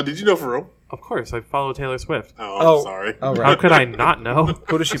remake? Well, Did you know for real? Of course, I follow Taylor Swift. Oh, I'm sorry. Oh, How right. could I not know?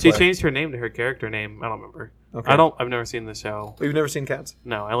 Who does she She play? changed her name to her character name. I don't remember. Okay. I've never seen the show. You've never seen Cats?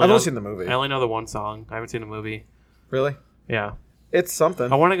 No, I I've only seen the movie. I only know the one song. I haven't seen the movie. Really? Yeah, It's something.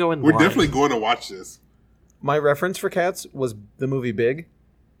 I want to go in. We're blind. definitely going to watch this. My reference for Cats was the movie Big.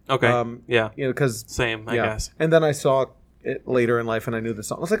 Okay. You know, because Same, I guess. And then I saw it later in life, and I knew the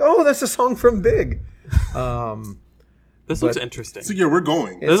song. I was like, "Oh, that's a song from Big." This looks interesting. So yeah, we're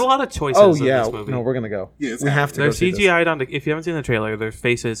going. There's a lot of choices Oh in yeah, this movie. no, we're gonna go. Yeah, it's we have to. They're Go see this. CGI'd onto. If you haven't seen the trailer, their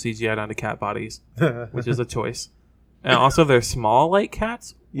faces CGI'd onto cat bodies, which is a choice. And also, they're small like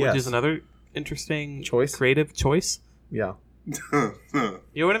cats, which Yes. is another interesting Choice. creative choice. Yeah, You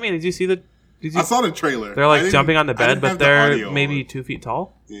know what I mean? Did you see the? Did you? I saw the trailer. They're I like didn't- jumping on the I bed, didn't but have the they're audio maybe on. 2 feet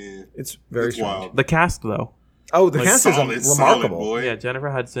tall. Yeah. it's very It's strange. wild. The cast, though, Oh, the Like, cast Solid, is solid, remarkable. boy. yeah, Jennifer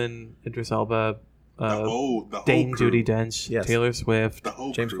Hudson, Idris Elba, The whole Dane crew. Judi Dench, Yes. Taylor Swift, The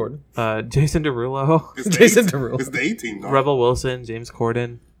whole James crew. Corden. Jason Derulo, It's the Jason A- Derulo. It's the A-team. dog. Rebel Wilson, James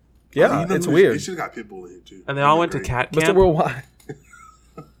Corden, Yeah, You know it's who- weird. They should have got Pitbull in here too. and they all went to Great. cat Mr. camp. Worldwide.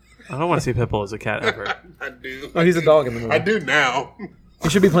 I don't want to see Pitbull as a cat ever. I do. Oh, he's a dog in the movie. I do now. He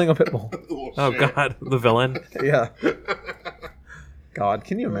should be playing a pit bull. Oh shit. God, the villain. Yeah. God,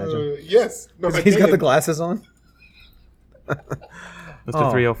 can you imagine? Yes. No, I He's got can. the glasses on.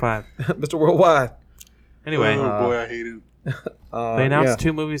 Mr. 305. Mr. Worldwide. Anyway, Oh boy, I hate it. They announced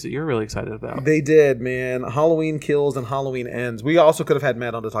 2 movies that you're really excited about. They did, man. Halloween Kills and Halloween Ends. We also could have had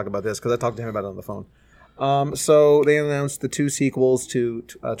Matt on to talk about this because I talked to him about it on the phone. So they announced the 2 sequels to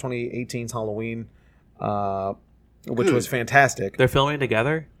 2018's Halloween, which was fantastic. They're filming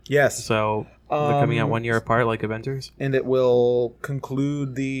together, Yes. so they're coming out 1 year apart, like Avengers. And it will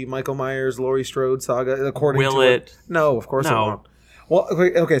conclude the Michael Myers, Laurie Strode saga, according Will to it? No, of course it No. won't. Well,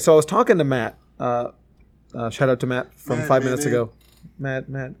 okay, so I was talking to Matt. Shout out to Matt from Matt 5 minutes Minute. ago. Matt.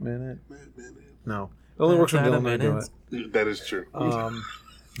 No. It only works when Matt Dylan and I do Minute. it. That is true.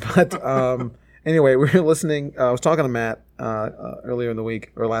 But anyway, we were listening. I was talking to Matt earlier in the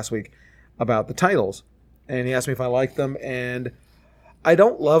week or last week about the titles, and he asked me if I liked them, and I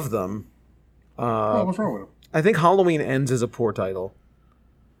don't love them. What's wrong with him? I think Halloween Ends is a poor title.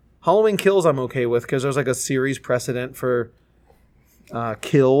 Halloween Kills I'm okay with because there's like a series precedent for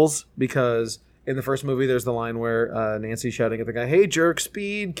kills, because in the first movie there's the line where Nancy's shouting at the guy, "Hey jerk,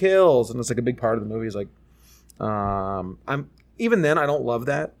 speed kills," and it's like a big part of the movie. Is like, I'm even then I don't love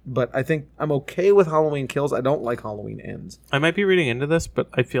that, but I think I'm okay with Halloween Kills. I don't like Halloween Ends. I might be reading into this, but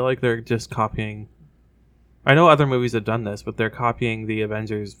I feel like they're just copying. I know other movies have done this, but they're copying the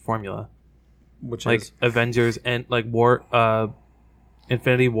Avengers formula. Which Like is Avengers and like War,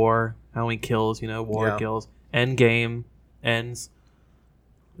 Infinity War, Halloween Kills, War Yeah. kills, Endgame ends.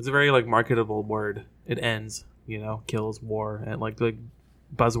 It's a very like marketable word. It ends, kills, war, and like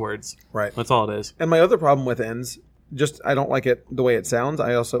buzzwords. right. That's all it is. And my other problem with Ends, just I don't like it the way it sounds.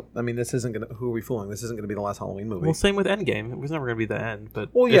 This isn't gonna. Who are we fooling? This isn't gonna be the last Halloween movie. Well, same with Endgame. It was never going to be the end, but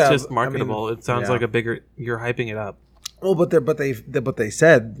Well, yeah, it's just but, marketable. It sounds yeah. like a bigger. You're hyping it up. Well, but they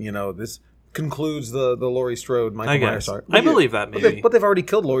said this concludes the Laurie Strode Michael I Myers guess. arc. I believe that But, maybe. but they've already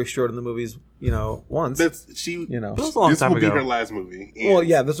killed Laurie Strode in the movies, once. That's she. But it was a long This time will be ago. her last movie. Well,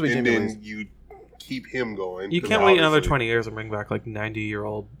 yeah, this will be and Jamie then Lee's. you keep him going. You 'cause can't wait another obviously- 20 years and bring back like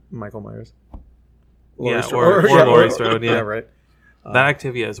 90-year-old. Michael Myers. Yeah, Strode. or Laurie Strode, yeah. right. That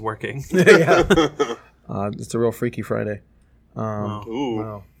Activia is working. yeah. It's a real Freaky Friday. Wow. Ooh,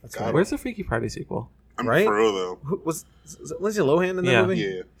 Wow, that's God. right. Where's the Freaky Friday sequel? I'm right? for real though. Was Lindsay Lohan in that Yeah. movie?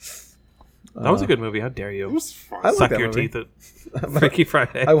 Yeah, That was a good movie. How dare it you? was fun. I like Suck that your movie. teeth at Freaky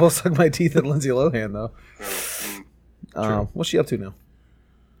Friday. I will suck my teeth at Lindsay Lohan though. Mm, What's she up to now?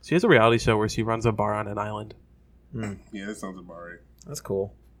 She has a reality show where she runs a bar on an island. yeah, that sounds about right. That's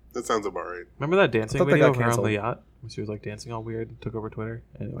cool. That sounds about right. Remember that dancing thought they video got of her on canceled. the yacht? When she was like dancing all weird and took over Twitter?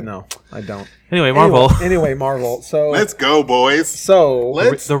 Anyway. No, I don't. Anyway, Marvel. Anyway, Marvel. So Let's go, boys. so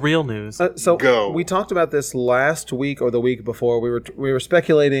Let's The real news. so go. we talked about this last week or the week before. We were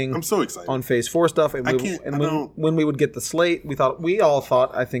speculating I'm so excited. on Phase 4 stuff, and I we, can't- and I when, don't- when we would get the slate, we all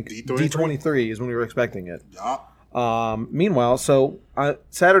thought I think D23? D23 is when we were expecting it. Yeah. Meanwhile, so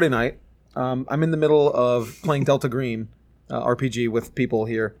Saturday night, I'm in the middle of playing Delta Green RPG with people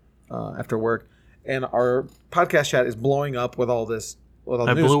here after work, and our podcast chat is blowing up with all this. With all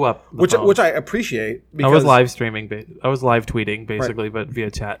the I news, blew up the which phone. I appreciate. I Because, was live streaming. I was live tweeting, basically, but via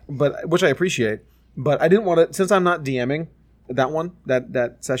chat. but which I appreciate. But I didn't want to, since I'm not DMing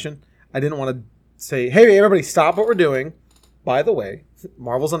that session. I didn't want to say, "Hey, everybody, stop what we're doing." By the way,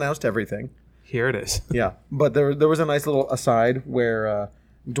 Marvel's announced everything. Here it is. Yeah, but there was a nice little aside where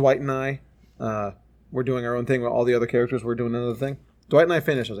Dwight and I were doing our own thing, while all the other characters were doing another thing. Dwight and I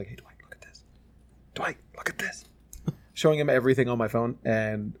finished. I was like, "Hey, Dwight, look at this. Dwight, look at this." Showing him everything on my phone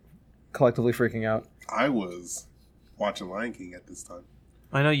and collectively freaking out. I was watching Lion King at this time.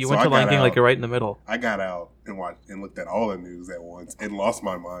 I know you So went I to Lion got King like out. you're right in the middle. I got out and watched and looked at all the news at once and lost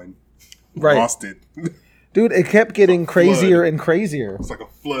my mind. Right. Lost it. It's Dude, it kept getting crazier flood. and crazier. like a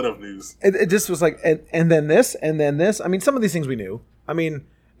flood of news. It just was like, and then this, and then this. I mean, some of these things we knew. I mean,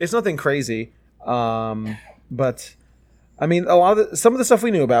 it's nothing crazy. But, I mean, some of the stuff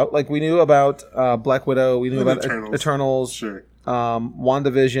we knew about. Like, we knew about Black Widow. We knew And about Eternals. Eternals. Sure.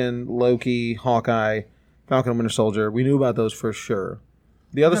 WandaVision, Loki, Hawkeye, Falcon and Winter Soldier. We knew about those for sure.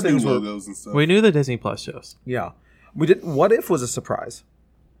 The other Got new things were, logos and stuff. We knew the Disney Plus shows. yeah. We did. What If was a surprise.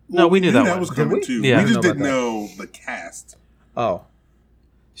 No, we knew that one. was Did coming we? too. Yeah. I We just didn't didn't know know the cast. Oh,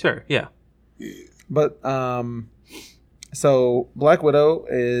 Sure, yeah. Yeah. but so Black Widow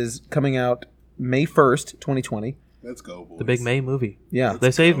is coming out May 1st, 2020. Let's go, boys. The big May movie. Yeah,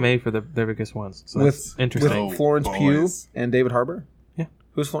 They saved May for their biggest ones. So with that's interesting. with Florence boys. Pugh and David Harbour. Yeah.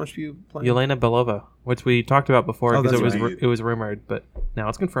 Who's Florence Pugh playing? Yelena Belova, which we talked about before Oh, because that's right. it was rumored, but now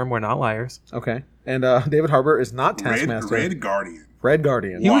it's confirmed. We're not liars. Okay, and David Harbour is not Taskmaster. Red Guardian. Red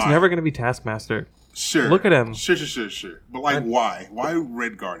Guardian. He was Why? never going to be Taskmaster. Sure. Look at him. Sure. But like, why? Why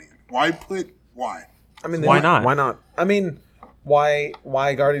Red Guardian? Why? I mean, Why not? Why not? I mean, why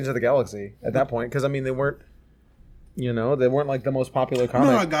Guardians of the Galaxy at that point? Because I mean, they weren't. You know, they weren't like the most popular No,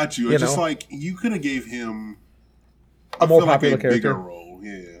 comic. I got you. you It's just know? like you could have gave him A more feel like popular a bigger character. role.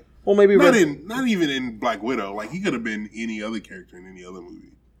 Yeah, Well, maybe not even in Black Widow. Like he could have been any other character in any other movie.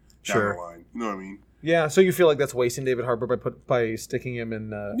 Down Sure. the line. You know what I mean? Yeah, so you feel like that's wasting David Harbour by sticking him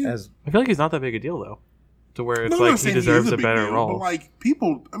in as I feel like he's not that big a deal though, to where it's No, I'm not like he saying deserves is a big better deal, role. But like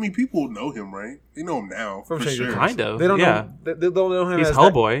people know him, right? They know him now From for Stranger sure. Things. Kind of. they don't yeah. know they'll know him He's as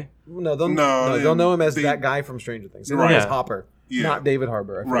Hellboy. They'll know him as they- that guy from Stranger Things. They know Right. him as Yeah. Hopper, Yeah. not David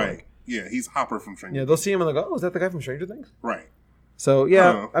Harbour. I feel Right? like. Yeah, he's Hopper from Stranger. Yeah, they'll see him and they'll go, "Oh, is that the guy from Stranger Things?" Right. So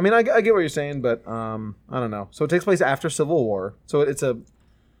yeah, Oh. I mean, I get what you're saying, but I don't know. So it takes place after Civil War, so it's a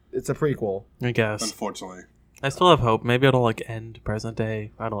prequel. I guess. Unfortunately. I still have hope. Maybe it'll like end present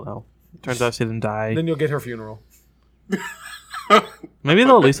day. I don't know. Turns out she didn't die. Then you'll get her funeral. Maybe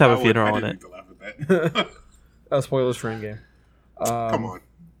they'll at least have a I funeral I in didn't it. need to laugh at that. Spoilers for Endgame. Come on.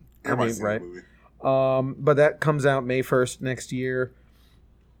 Everybody's seen right. the movie. But that comes out May 1st next year.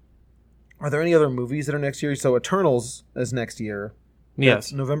 Are there any other movies that are next year? So Eternals is next year. Yes.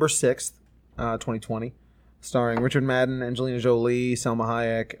 That's November 6th, 2020. Starring Richard Madden, Angelina Jolie, Selma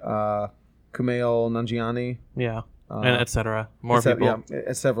Hayek, Kumail Nanjiani, Yeah. And etc. More et cetera- people.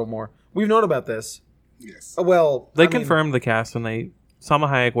 Yeah, several more. We've known about this. Yes. Well, They I mean, confirmed the cast when Salma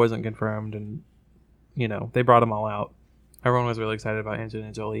Hayek wasn't confirmed, and they brought them all out. Everyone was really excited about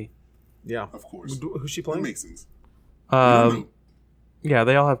Angelina Jolie. Yeah. Of course. Who's she That playing? makes sense. You don't know. Yeah,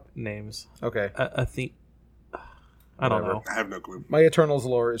 they all have names. Okay. I think. I don't Whatever. know. I have no clue. My Eternals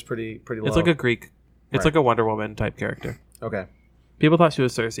lore is pretty low. It's like a Greek. It's Right. like a Wonder Woman type character. Okay. People thought she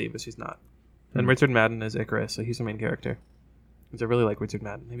was Cersei, but she's not. Hmm. And Richard Madden is Icarus, so he's the main character. Which I really like Richard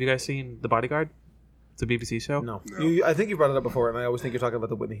Madden. Have you guys seen The Bodyguard? It's a BBC show. No. No. I think you brought it up before, and I always think you're talking about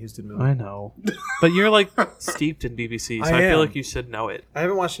the Whitney Houston movie. I know, but you're like steeped in BBC, so I I feel am. like you should know it. I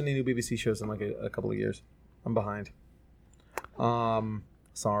haven't watched any new BBC shows in like a couple of years. I'm behind.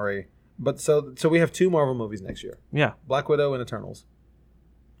 Sorry. But so we have 2 Marvel movies next year. Yeah, Black Widow and Eternals.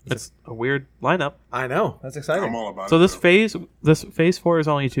 it's a weird lineup. I know. That's exciting. I'm all about So it. this phase 4 is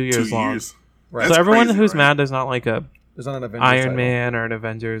only 2 years 2 long. years. Right. So everyone crazy, who's right? mad is not like a There's not an Avengers Iron title. Man or an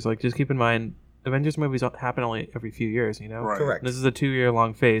Avengers. Like, just keep in mind, Avengers movies happen only every few years. Right. Correct. This is a 2-year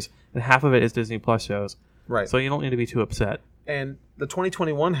long phase, and half of it is Disney Plus shows. Right. So you don't need to be too upset. And the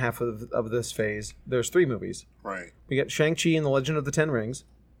 2021 half of this phase, there's 3 movies. Right. We get Shang-Chi and the Legend of the Ten Rings.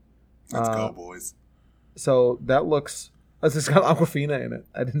 Let's go, boys. So that looks... It's got Aquafina in it.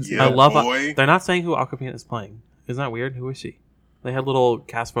 I didn't see Yeah. I that. love. boy. They're not saying who Aquafina is playing. Isn't that weird? Who is she? They had little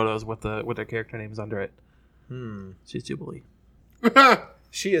cast photos with their character names under it. She's Jubilee.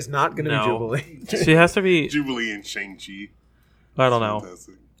 She is not going to No. be Jubilee. She has to be. Jubilee and Shang-Chi. I don't know,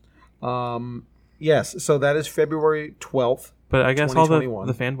 Fantastic. Yes, so that is February 12th. but I guess all the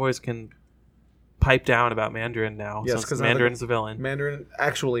 2021. fanboys can pipe down about Mandarin now. Yes, Since 'cause now Mandarin's the villain. Mandarin,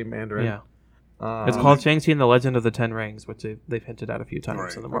 actually Mandarin. Yeah, it's called Shang-Chi and the Legend of the Ten Rings, which they've hinted at a few times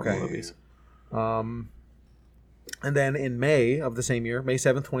Right. in the Marvel Okay. movies. And then in May of the same year, May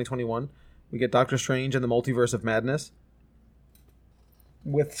 7th, 2021, we get Doctor Strange and the Multiverse of Madness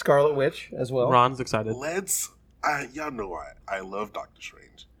with Scarlet Witch as well. Ron's excited. Y'all know I love Doctor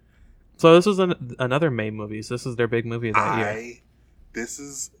Strange. So this is another May movie. So this is their big movie that year. This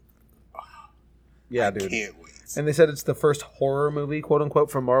is Yeah, I dude. can't wait. And they said it's the first horror movie, quote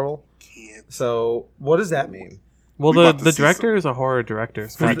unquote, from Marvel. Can't. So what does that mean? Well, We about to the see director is a horror director,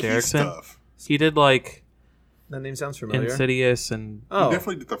 Scott Freaky Derrickson. stuff. He did like That name sounds familiar. Insidious and He Oh,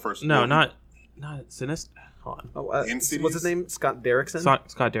 definitely did the first. no, one. not Sinister. Hold on, oh Insidious? what's his name? Scott Derrickson.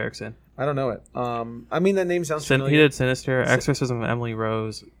 Scott Derrickson. I don't know it. I mean that name sounds He familiar. did Sinister, Exorcism of Emily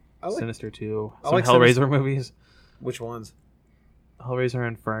Rose, I like- Sinister 2, I some like Hellraiser Sinister. movies, Which ones? Hellraiser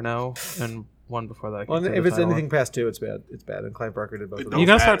Inferno, and one before that. I Well, can't say if the it's title. anything past 2, it's bad. It's bad. And Clive Barker did both of It them. You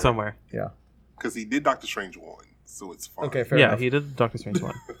don't gotta start matter. somewhere. Yeah. because he did Doctor Strange 1, so it's fine. Okay, fair Yeah, enough. he did Doctor Strange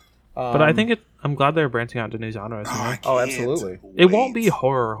 1. But I think I'm glad they're branching out to new genres. You know? I Oh, can't absolutely. It won't wait. be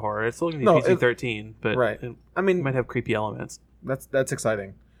horror. It's still gonna be No, PG-13, but right. it I mean, might have creepy elements. that's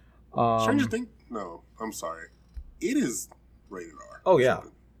exciting. Stranger Things? No, I'm sorry. It is rated R. Oh yeah,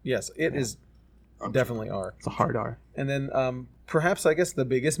 yes, it is I'm definitely R. It's a hard R. And then perhaps I guess the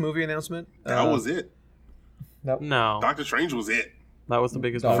biggest movie announcement. That was it. No, Doctor Strange was it that was the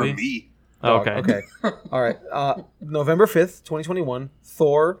biggest Dog. for movie. me. Oh, Dog. okay. Okay. All right. November 5th, 2021.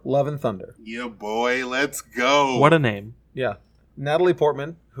 Thor: Love and Thunder. Yeah, boy, let's go. What a name! Yeah. Natalie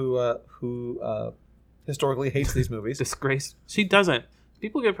Portman, who historically hates these movies. Disgrace. She doesn't.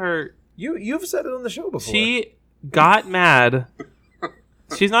 People give her. You've said it on the show before. She got mad.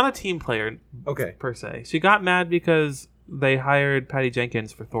 She's not a team player Okay. per se. She got mad because they hired Patty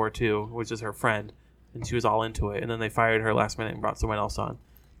Jenkins for Thor 2, which is her friend, and she was all into it, and then they fired her last minute and brought someone else on.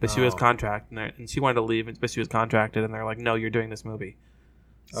 But she was contracted, and she wanted to leave, but she was contracted, and they're like, "No, you're doing this movie."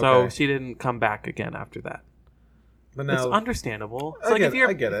 So Okay. she didn't come back again after that. But It's now, understandable. It's I like get- if your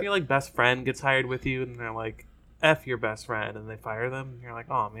I get it. your like best friend gets hired with you, and they're like, "F your best friend," and they fire them. You're like,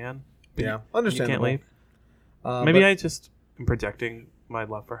 "Oh man, but yeah, you understandable. can't leave." Maybe but, I just am projecting my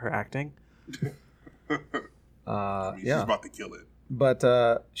love for her acting. She's yeah. about to kill it.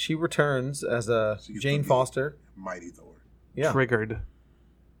 But she returns as a She's Jane the- Foster. Mighty Thor. Yeah. Triggered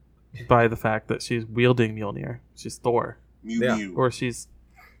by the fact that she's wielding Mjolnir. She's Thor, Mew Yeah. Mew. or she's,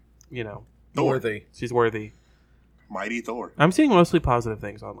 Thor. Worthy. she's worthy. Mighty Thor. I'm seeing mostly positive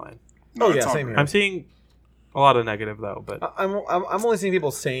things online. No, Oh, it's yeah, all same right. here. I'm seeing a lot of negative though, but I'm only seeing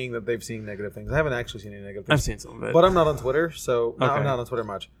people saying that they've seen negative things. I haven't actually seen any negative I've things. seen some of it. But I'm not on Twitter, so no, I'm Okay. not on Twitter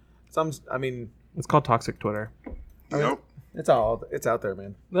much. So I mean, It's called toxic Twitter. Yep. it's out there,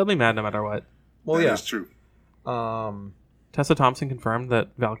 man. They'll be mad no matter what. Well, That yeah. is true. Tessa Thompson confirmed that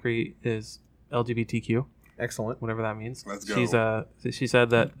Valkyrie is LGBTQ, Excellent. whatever that means. Let's go. She said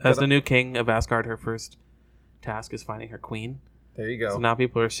that as the new king of Asgard, her first task is finding her queen. There you go. So now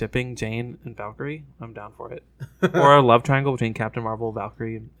people are shipping Jane and Valkyrie. I'm down for it. Or a love triangle between Captain Marvel,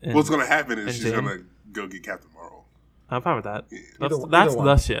 Valkyrie, and What's going to happen is and she's Jane. going to go get Captain Marvel. I'm fine with that. Yeah. That's, Either that's one.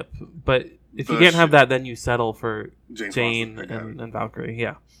 the ship. But if you The can't have ship. that, then you settle for Jane Jane Foster, I got it. and Valkyrie.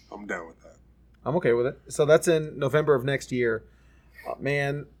 Yeah. I'm down with that. I'm okay with it. So that's in November of next year.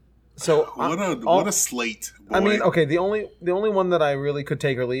 Man, so What a slate. Boy. I mean, okay, the only one that I really could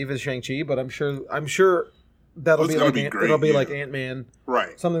take or leave is Shang-Chi, but I'm sure that'll It's be gonna like be great, it'll be yeah. like Ant-Man,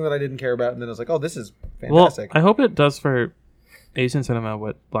 Right. something that I didn't care about, and then I was like, oh, this is Well, fantastic. I hope it does for Asian cinema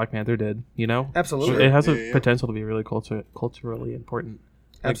what Black Panther did. You know, Absolutely. it has Yeah, a yeah. potential to be really culturally important.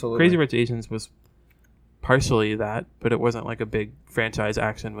 Like, Absolutely. Crazy Rich Asians was partially that, but it wasn't like a big franchise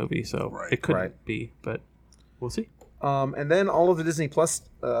action movie, so Right. it couldn't Right. be. But we'll see. And then all of the Disney Plus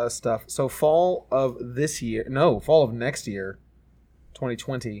stuff. So fall of next year,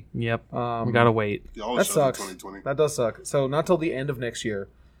 2020. Yep, Um, we gotta wait. Y'all That showed sucks. 2020. That does suck. So not till the end of next year,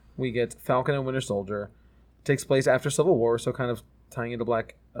 we get Falcon and Winter Soldier. Takes place after Civil War, so kind of tying into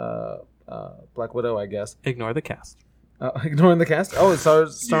Black Widow, I guess. Ignore the cast. Ignoring the cast. Oh,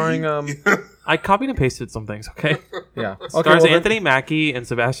 it's starring. I copied and pasted some things. Okay, Yeah. Okay, stars well, then- Anthony Mackie and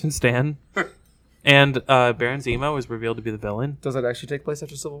Sebastian Stan, and Baron Zemo is revealed to be the villain. Does it actually take place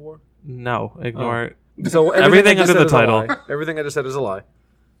after Civil War? No, ignore. So Everything I just under the said is a title. lie. Everything I just said is a lie.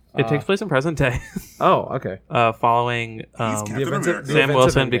 It takes place in present day, Oh, okay. following Captain events of- America. the Sam events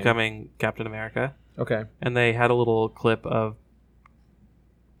Wilson of Endgame. becoming Captain America. Okay. And they had a little clip of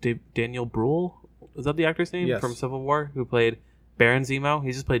Daniel Bruhl. Is that the actor's name? Yes. From Civil War, who played Baron Zemo.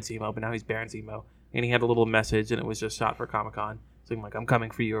 He just played Zemo, but now he's Baron Zemo. And he had a little message, and it was just shot for Comic-Con. Saying, like, I'm coming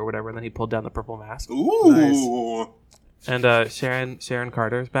for you, or whatever. And then he pulled down the purple mask. Ooh. And Sharon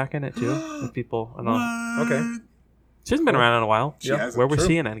Carter's back in it, too. If people... I don't know. Okay. She hasn't been around in a while. She hasn't. Where was True.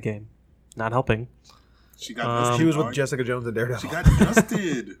 she in Endgame? Not helping. She got Um, dusted. She was with dog. Jessica Jones and She Daredevil. got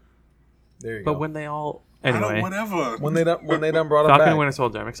dusted. There you But go. when they all... I don't, Anyway. whatever. When they done brought him Falcon back. and Winter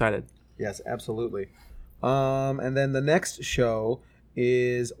Soldier. I'm excited. Yes, absolutely. And then the next show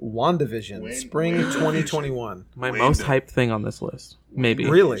is WandaVision, Wait, spring WandaVision. 2021, My Wait most a- hyped thing on this list. Maybe.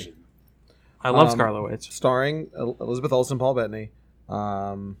 Really? I love Um, Scarlet Witch. starring Elizabeth Olsen, Paul Bettany.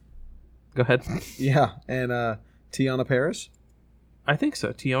 Go ahead. Yeah, and Tiana Paris I think so.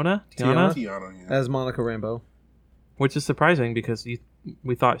 Tiana? Tiana? Tiana, yeah. as Monica Rambeau. Which is surprising because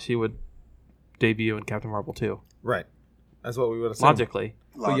we thought she would debut in Captain Marvel 2. Right. That's what we would have said. Logically.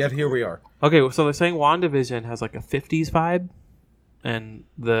 But yet here we are. Okay, so they're saying WandaVision has like a 50s vibe. And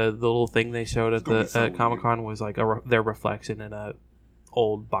the little thing they showed at gonna the be so at Comic-Con was like their reflection in a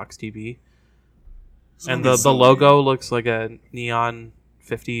old box TV. It's gonna And be the so logo weird. looks like a neon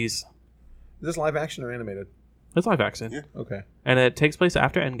 50s. Is this live action or animated? It's live action. Yeah. Okay. And it takes place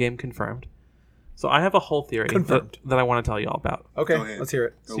after Endgame, confirmed. So I have a whole theory Confirmed. that I want to tell you all about. Okay, Go ahead. let's hear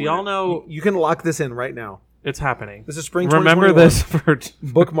it. Go So with y'all it. know You can lock this in right now. it's happening. This is spring Remember 2021. this for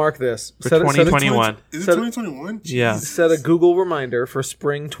Bookmark this. For Set a- set a- 2021. Is it Set- 2021? Yeah. Set a Google reminder for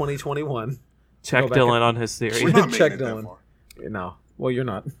spring 2021. check Go back Dylan and- on his theory. We're not making Check it that Dylan. far. No. Well, you're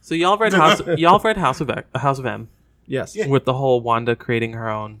not. So y'all read House of M Yes. Yeah. with the whole Wanda creating her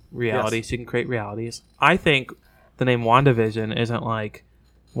own reality. Yes. She can create realities. I think the name WandaVision isn't like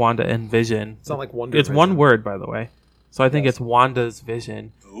Wanda and Vision. It's not like Wonder It's one Vision. word, by the way. So I think Yes. it's Wanda's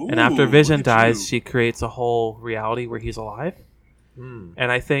vision. and Ooh, after Vision look at dies, you. she creates a whole reality where he's alive. Hmm.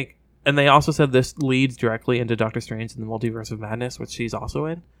 And I think, and they also said this leads directly into Doctor Strange and the Multiverse of Madness, which she's also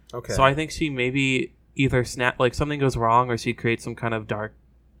in. Okay. So I think she maybe either something goes wrong or she creates some kind of dark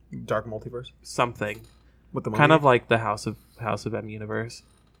Dark Multiverse something. with the Kind of like the House of M universe,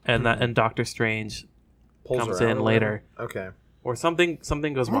 and and Doctor Strange Pulls comes her out in or later, whatever. Okay. or something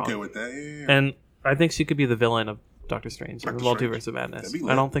goes I'm wrong. okay with that. Yeah. And I think she could be the villain of Doctor Strange, in the Doctor Multiverse Strange. of Madness. That'd be I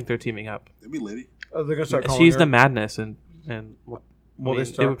lit. don't think they're teaming up. That'd be litty. Oh, they're gonna start calling She's her. the Madness, and Will they it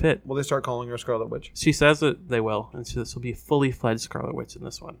start? would fit. Will they start calling her Scarlet Witch? She says that they will, and this will be a fully fledged Scarlet Witch in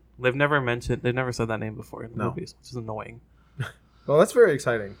this one. They've never said that name before in the No. movies, which is annoying. Well, that's very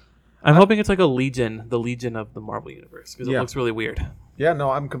exciting. I'm hoping it's like the Legion of the Marvel Universe, because it Yeah. looks really weird. Yeah, no,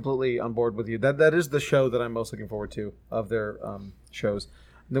 I'm completely on board with you. That is the show that I'm most looking forward to of their shows.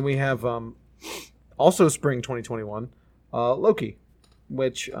 And then we have also spring 2021, Loki,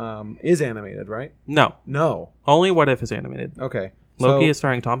 which is animated, right? No, No. only What If is animated. Okay. Loki So, is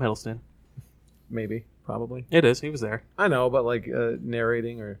starring Tom Hiddleston. maybe, probably. It is. He was there. I know, but like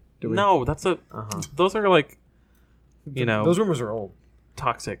narrating or doing. No, that's a. Uh-huh. Those are like, Those rumors are old.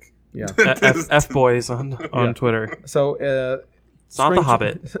 toxic Yeah. F boys on Yeah. Twitter. So It's not The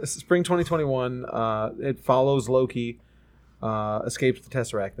Hobbit. Spring 2021. It follows Loki escapes the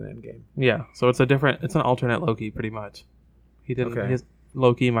Tesseract in Endgame. Yeah, so it's an alternate Loki, pretty much. He didn't. Okay. His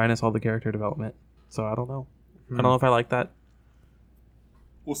Loki minus all the character development. So I don't know. I don't know if I like that.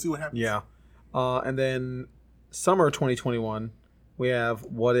 We'll see what happens. Yeah. And then summer 2021, we have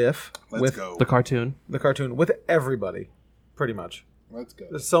What If Let's with go. The cartoon, the cartoon with everybody, pretty much. Let's go.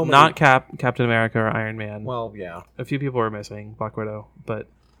 There's so many. not Captain America or Iron Man. Well, yeah. A few people were missing, Black Widow, but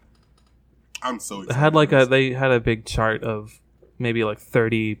I'm so they excited. had they had a big chart of maybe like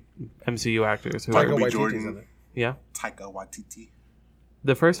 30 MCU actors who Michael are, B. Waititi's Jordan. in it. yeah. Taika Waititi.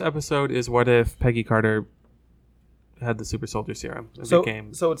 The first episode is what if Peggy Carter had the super soldier serum and became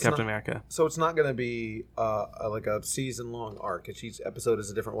it's Captain not, America. So it's not going to be like a season-long arc. Each episode is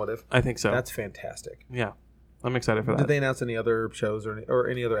a different What If. I think so. That's fantastic. Yeah. I'm excited for that. Did they announce any other shows or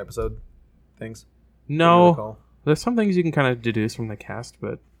any other episode things? Can you No. recall? There's some things you can kind of deduce from the cast,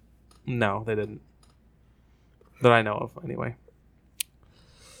 but no, they didn't. That I know of, anyway.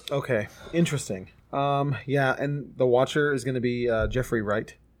 Okay, interesting. Yeah, and the Watcher is going to be Jeffrey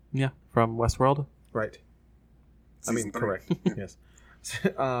Wright. Yeah, from Westworld. Right. Season 3. Correct. Yes.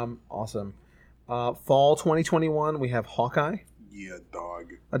 Awesome. Fall 2021, we have Hawkeye Yeah,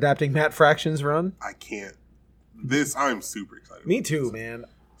 dog. adapting Matt Fraction's run. I can't. I'm super excited. Me about too, this. man.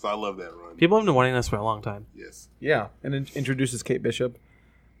 So I love that run. People have been wanting this for a long time. Yes. Yeah, and it introduces Kate Bishop.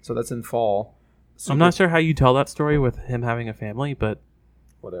 So that's in fall. I'm not sure how you tell that story with him having a family, but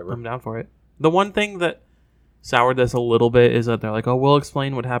Whatever. I'm down for it. The one thing that soured this a little bit is that they're like, oh, we'll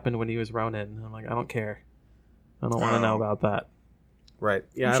explain what happened when he was Ronin. And I'm like, I don't care. I don't want to know about that. Right.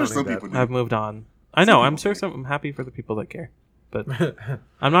 Yeah, I'm I sure don't some need people that. do. I've moved on. I know. I'm people sure care. I'm happy for the people that care. But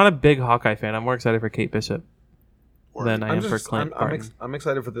I'm not a big Hawkeye fan. I'm more excited for Kate Bishop Or- than I am I'm for just, Clint Barton. I'm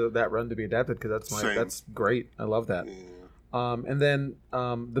excited for that run to be adapted because Same. that's great. I love that. Yeah. And then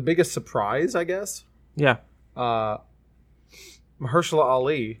the biggest surprise, I guess, Yeah. Mahershala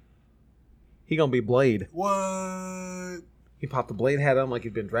Ali. He gonna be Blade. What? He popped the Blade hat on like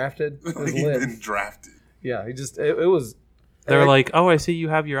he'd been drafted. It was He's lit. been drafted. Yeah, he just it was. They're like, oh, I see you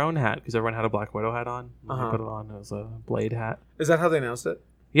have your own hat because everyone had a Black Widow hat on. And Uh-huh. they put it on as a Blade hat. Is that how they announced it?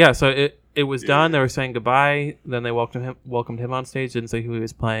 Yeah, so it was done. Yeah. They were saying goodbye. Then they welcomed him on stage. Didn't say who he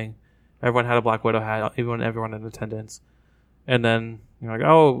was playing. Everyone had a Black Widow hat. Everyone in attendance. And then you're like,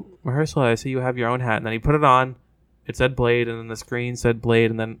 oh, Mahershala, I see you have your own hat. And then he put it on. It said Blade, and then the screen said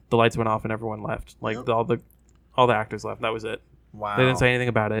Blade, and then the lights went off, and everyone left. Like Yep. all the actors left. That was it. Wow. They didn't say anything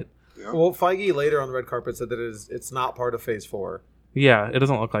about it. Yeah. Well, Feige later on the red carpet said that it's not part of Phase 4. Yeah, it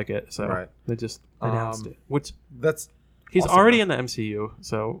doesn't look like it. So Right. they just announced it. Which That's he's awesome. already in the MCU,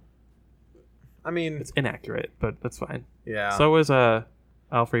 so I mean, it's inaccurate, but that's fine. yeah. So was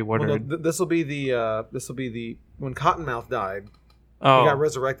Alfred well, no, Woodard. this will be the when Cottonmouth died, he Oh, got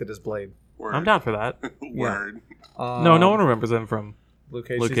resurrected as Blade. Word. I'm down for that. Word. No one remembers him from Luke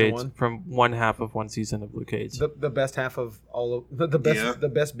Cage Luke season Cage 1. from one half of one season of Luke Cage. The best half of all of the best Yeah. the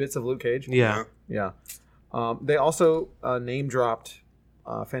best bits of Luke Cage. yeah. Yeah. They also name dropped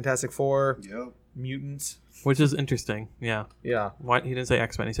Fantastic Four, Yep. mutants. Which is interesting. Yeah. Yeah. Why he didn't say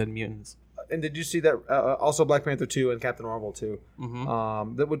X-Men? He said mutants. And did you see that? Also, Black Panther 2 and Captain Marvel 2.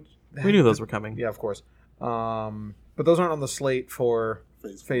 Hmm That would. We knew those were coming. Yeah, of course. But those aren't on the slate for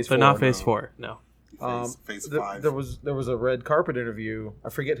Phase They're 4. not Phase 4. No. Phase Th- 5. there was a red carpet interview. I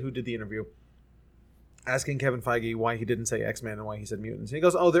forget who did the interview. Asking Kevin Feige why he didn't say X-Men and why he said mutants. He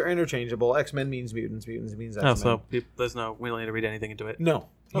goes, "Oh, they're interchangeable. X-Men means mutants. Mutants means X-Men." Oh, so there's no. We don't need to read anything into it. no,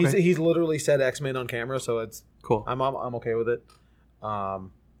 Okay. he's literally said X-Men on camera, so it's Cool. I'm okay with it.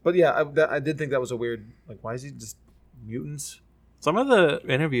 But yeah, I did think that was a weird. Like, why is he just mutants? Some of the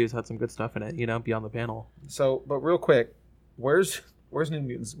interviews had some good stuff in it, beyond the panel. So, but real quick, where's New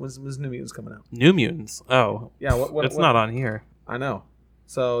Mutants? When's New Mutants coming out? New Mutants. Oh. Yeah, what It's not on here. I know.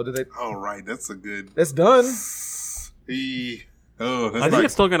 So did they? Oh, right. That's a good. It's done. That's I think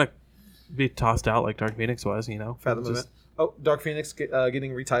it's still going to be tossed out like Dark Phoenix was, Fathom Just Event. Oh, Dark Phoenix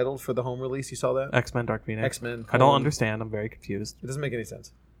getting retitled for the home release. You saw that? X-Men Dark Phoenix. X-Men. I don't understand. I'm very confused. It doesn't make any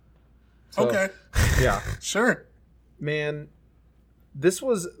sense. So, okay. Yeah, Sure. man. This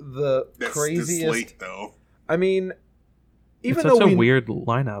was the That's craziest. late though. I mean, even It's though such a weird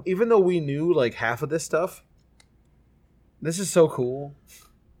lineup. even though we knew like half of this stuff, this is so cool.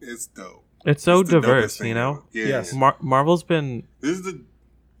 It's dope. It's so It's the diverse, dopest thing ever. Yeah. Yes. Marvel's been This is the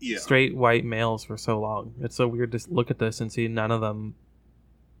straight white males for so long. It's so weird to look at this and see none of them.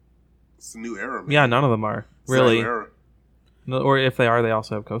 It's a new era, man. Yeah, none of them are It's a really. new era. No, or if they are, they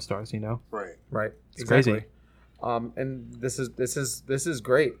also have co-stars. Right. Right. It's crazy. And this is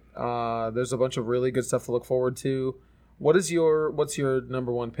great. There's a bunch of really good stuff to look forward to. What's your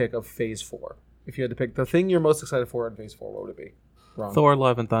number one pick of Phase 4? If you had to pick the thing you're most excited for in Phase 4, what would it be? Ron. Thor: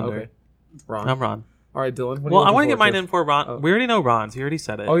 Love and Thunder. Okay. Ron. I'm Ron. All right, Dylan. Well, I want to get mine in for Ron. Oh. We already know Ron's. He already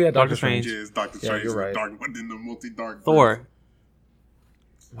said it. Oh, yeah, Doctor Doctor Strange. Yeah, it's Doctor Yeah, Strange. you're right. Dark, but in the multi-dark. Thor.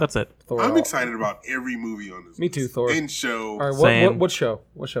 That's it. Thor. I'm excited about every movie on this. Me too, Thor. And show. All right, Same. what show?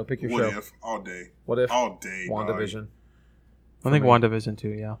 What show? Pick your What show. if all day? What if? All day. dog. WandaVision. I think me. WandaVision too.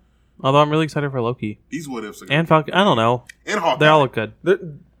 Yeah. Although I'm really excited for Loki These what ifs are and Falcon. I don't know. and Hawkeye. They all look good.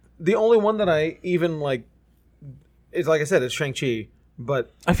 The only one that I even like is, like I said, it's Shang-Chi,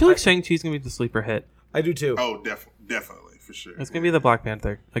 but I feel like Shang-Chi's gonna be the sleeper hit. I do too. Oh, definitely for sure. It's gonna be the Black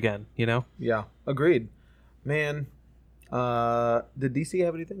Panther again. Yeah, agreed. Man, did DC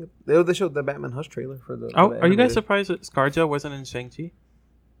have anything? They showed the Batman Hush trailer for the. Oh, for the are you guys animated. surprised that ScarJo wasn't in Shang-Chi?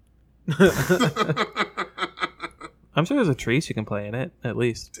 I'm sure there's a tree she can play in it, at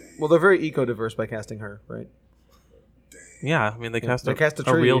least. Well, they're very eco-diverse by casting her, right? Yeah, I mean, they cast they cast a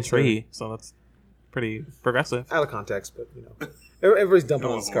a real tree, tree, so that's pretty progressive. Out of context, but everybody's dumping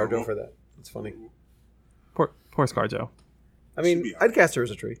That on was ScarJo horrible. for that. It's funny. Poor ScarJo. I Should mean, be I'd cast her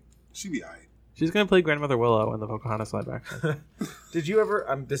as a tree. She'd be alright. She's gonna play Grandmother Willow in the Pocahontas live action. Did you ever?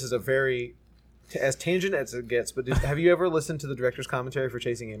 This is a very as tangent as it gets, but have you ever listened to the director's commentary for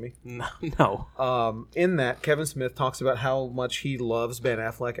Chasing Amy? No. In that, Kevin Smith talks about how much he loves Ben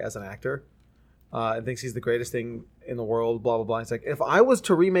Affleck as an actor and thinks he's the greatest thing in the world, blah, blah, blah. He's like, if I was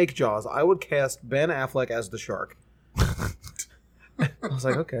to remake Jaws, I would cast Ben Affleck as the shark. I was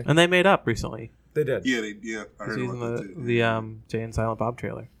like, okay. And they made up recently. They did. Yeah, I heard Using about that too. the Jay and Silent Bob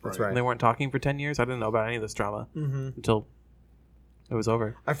trailer. That's Right. right. And they weren't talking for 10 years. I didn't know about any of this drama until it was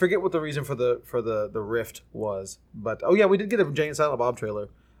over. I forget what the reason for the rift was, but oh yeah, we did get a Jay and Silent Bob trailer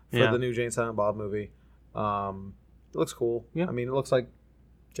for Yeah. the new Jay and Silent Bob movie. It looks cool. Yeah. I mean, it looks like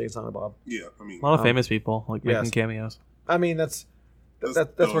Jay and Silent Bob. Yeah, I mean, A lot of famous people like making yes. cameos. I mean, that's Those- where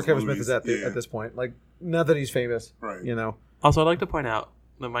those Kevin Smith movies, is yeah. at this point. Like, not that he's famous, Right. You know. Also, I'd like to point out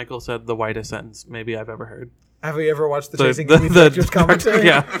that Michael said the whitest sentence maybe I've ever heard. Have you ever watched the The- Chasing the- Amy the- director's commentary?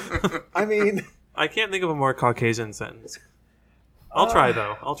 Yeah. I mean, I can't think of a more Caucasian sentence. I'll try,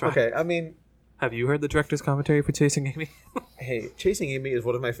 though. I'll try. okay. I mean, Have you heard the director's commentary for Chasing Amy? hey, Chasing Amy is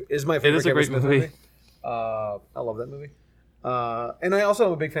my favorite. is a Kevin great Smith movie. I love that movie. And I also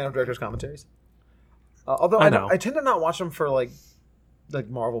am a big fan of director's commentaries. Although I know. I tend to not watch them for like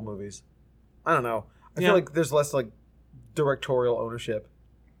Marvel movies. I don't know. I Yeah. feel like there's less like directorial ownership.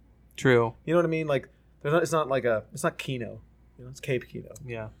 True. You know what I mean? Like, it's not Kino. It's Cape Kino,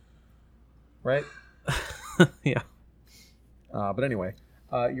 Yeah. right? Yeah. But anyway,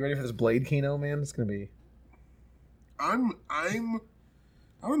 you ready for this Blade Kino, man? It's gonna be. I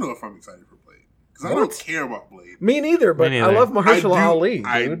don't know if I'm excited for Blade because I What? don't care about Blade. Me neither, but Me I neither. love Mahershala I do- Ali,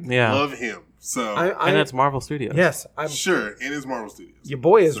 I dude. Yeah. love him. So And it's Marvel Studios. Yes, I'm. sure, and it's Marvel Studios. Your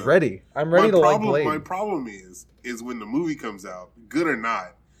boy is So, ready. I'm ready to like Blade. My problem is when the movie comes out, good or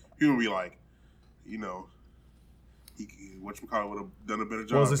not, people will be like, whatchamacallit would have done a better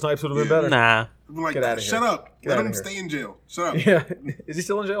job. Wesley Snipes would have been Yeah. better. Nah. I'm like, Get outta here. shut up. Get Let outta him here. stay in jail. Shut up. Yeah, is he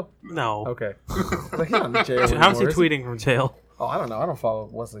still in jail? No. Okay. Like, he's not in jail How's he anymore, is tweeting from jail? Oh, I don't know. I don't follow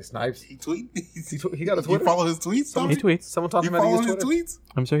Wesley Snipes. He tweet. He got a Twitter. You follow his tweets? He Tommy? tweets. Someone You talking about follow his his Twitter. tweets?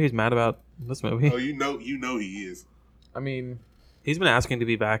 I'm sure he's mad about this movie. Oh, you know he is. I mean, He's been asking to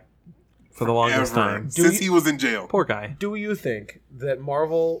be back for the longest Ever. time. Since he was in jail. Poor guy. do you think that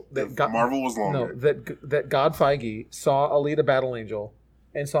Marvel Marvel was longer. No, that God Feige saw Alita Battle Angel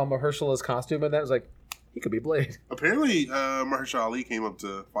and saw Mahershala's costume and that was like, he could be Blade. Apparently, Mahershala Ali came up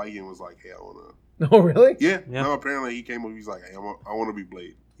to Feige and was like, "Hey, I wanna." No, really? Yeah. Yeah. No, apparently he came up. He was like, "Hey, I want to be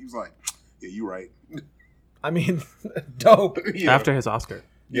Blade." He was like, "Yeah, you right." I mean, dope. Yeah. After his Oscar.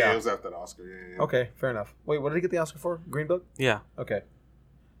 Yeah, Yeah. it was after the Oscar. Yeah. Okay, fair enough. Wait, what did he get the Oscar for? Green Book? Yeah. Okay.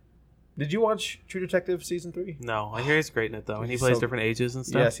 Did you watch True Detective season 3? No, I hear he's great in it though, and he He's plays so- different ages and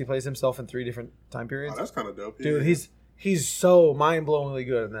stuff. Yes, he plays himself in 3 different time periods. Oh, that's kind of dope. Dude, yeah. he's so mind-blowingly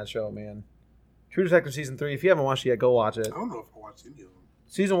good in that show, man. True Detective season 3. If you haven't watched it yet, go watch it. I don't know if I watched any of them.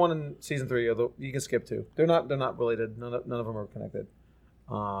 Season 1 and season 3 are you can skip 2. They're not related. None of them are connected.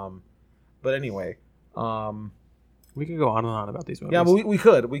 But anyway, We can go on and on about these movies. yeah, but we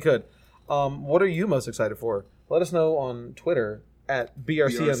could. What are you most excited for? Let us know on Twitter at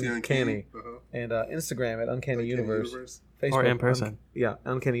BRC Uncanny and Instagram at Uncanny Universe. Facebook, Or in person.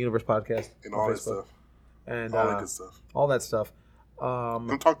 Uncanny Universe podcast And on all that Facebook. stuff. And All that good stuff. all that stuff.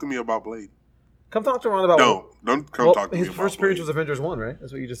 Come talk to me about Blade. Come talk to Ron about. No, don't come well, talk to me his about first appearance Blade. was Avengers 1, right?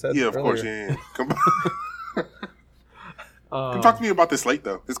 That's what you just said. Yeah, of course, earlier. yeah. Come talk to me about this slate,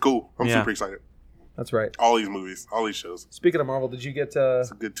 though. It's cool. I'm Yeah. super excited. That's right. All these movies, all these shows. Speaking of Marvel, did you get?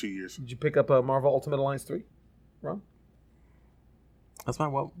 It's a good 2 years. Did you pick up Marvel Ultimate Alliance 3, Ron? That's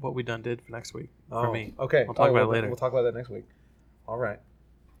not what we done did for next week. For me. Okay. We'll talk about it later. We'll talk about that next week. All right.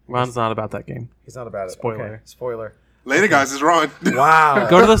 Ron's not about that game. He's not about it. Spoiler. Okay. Spoiler. Later, guys. It's Ron. Wow.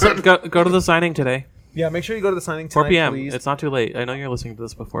 Go to the go to the signing today. Yeah, make sure you go to the signing 4 tonight, p.m. please. It's not too late. I know you're listening to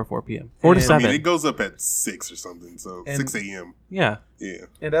this before 4 p.m. 4 to And- I 7. mean, it goes up at 6 or something, so And- 6 a.m. Yeah. Yeah.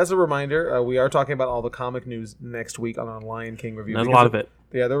 And as a reminder, we are talking about all the comic news next week on our Lion King review. There's a because lot of it.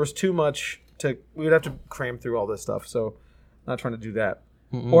 Yeah, there was too much to. We would have to cram through all this stuff, so not trying to do that,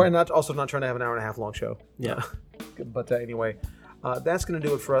 or not trying to have an hour and a half long show. Yeah. But anyway, that's going to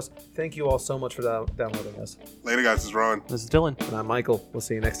do it for us. Thank you all so much for downloading us. Later, guys. It's Ron. This is Dylan. And I'm Michael. We'll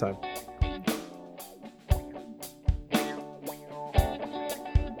see you next time.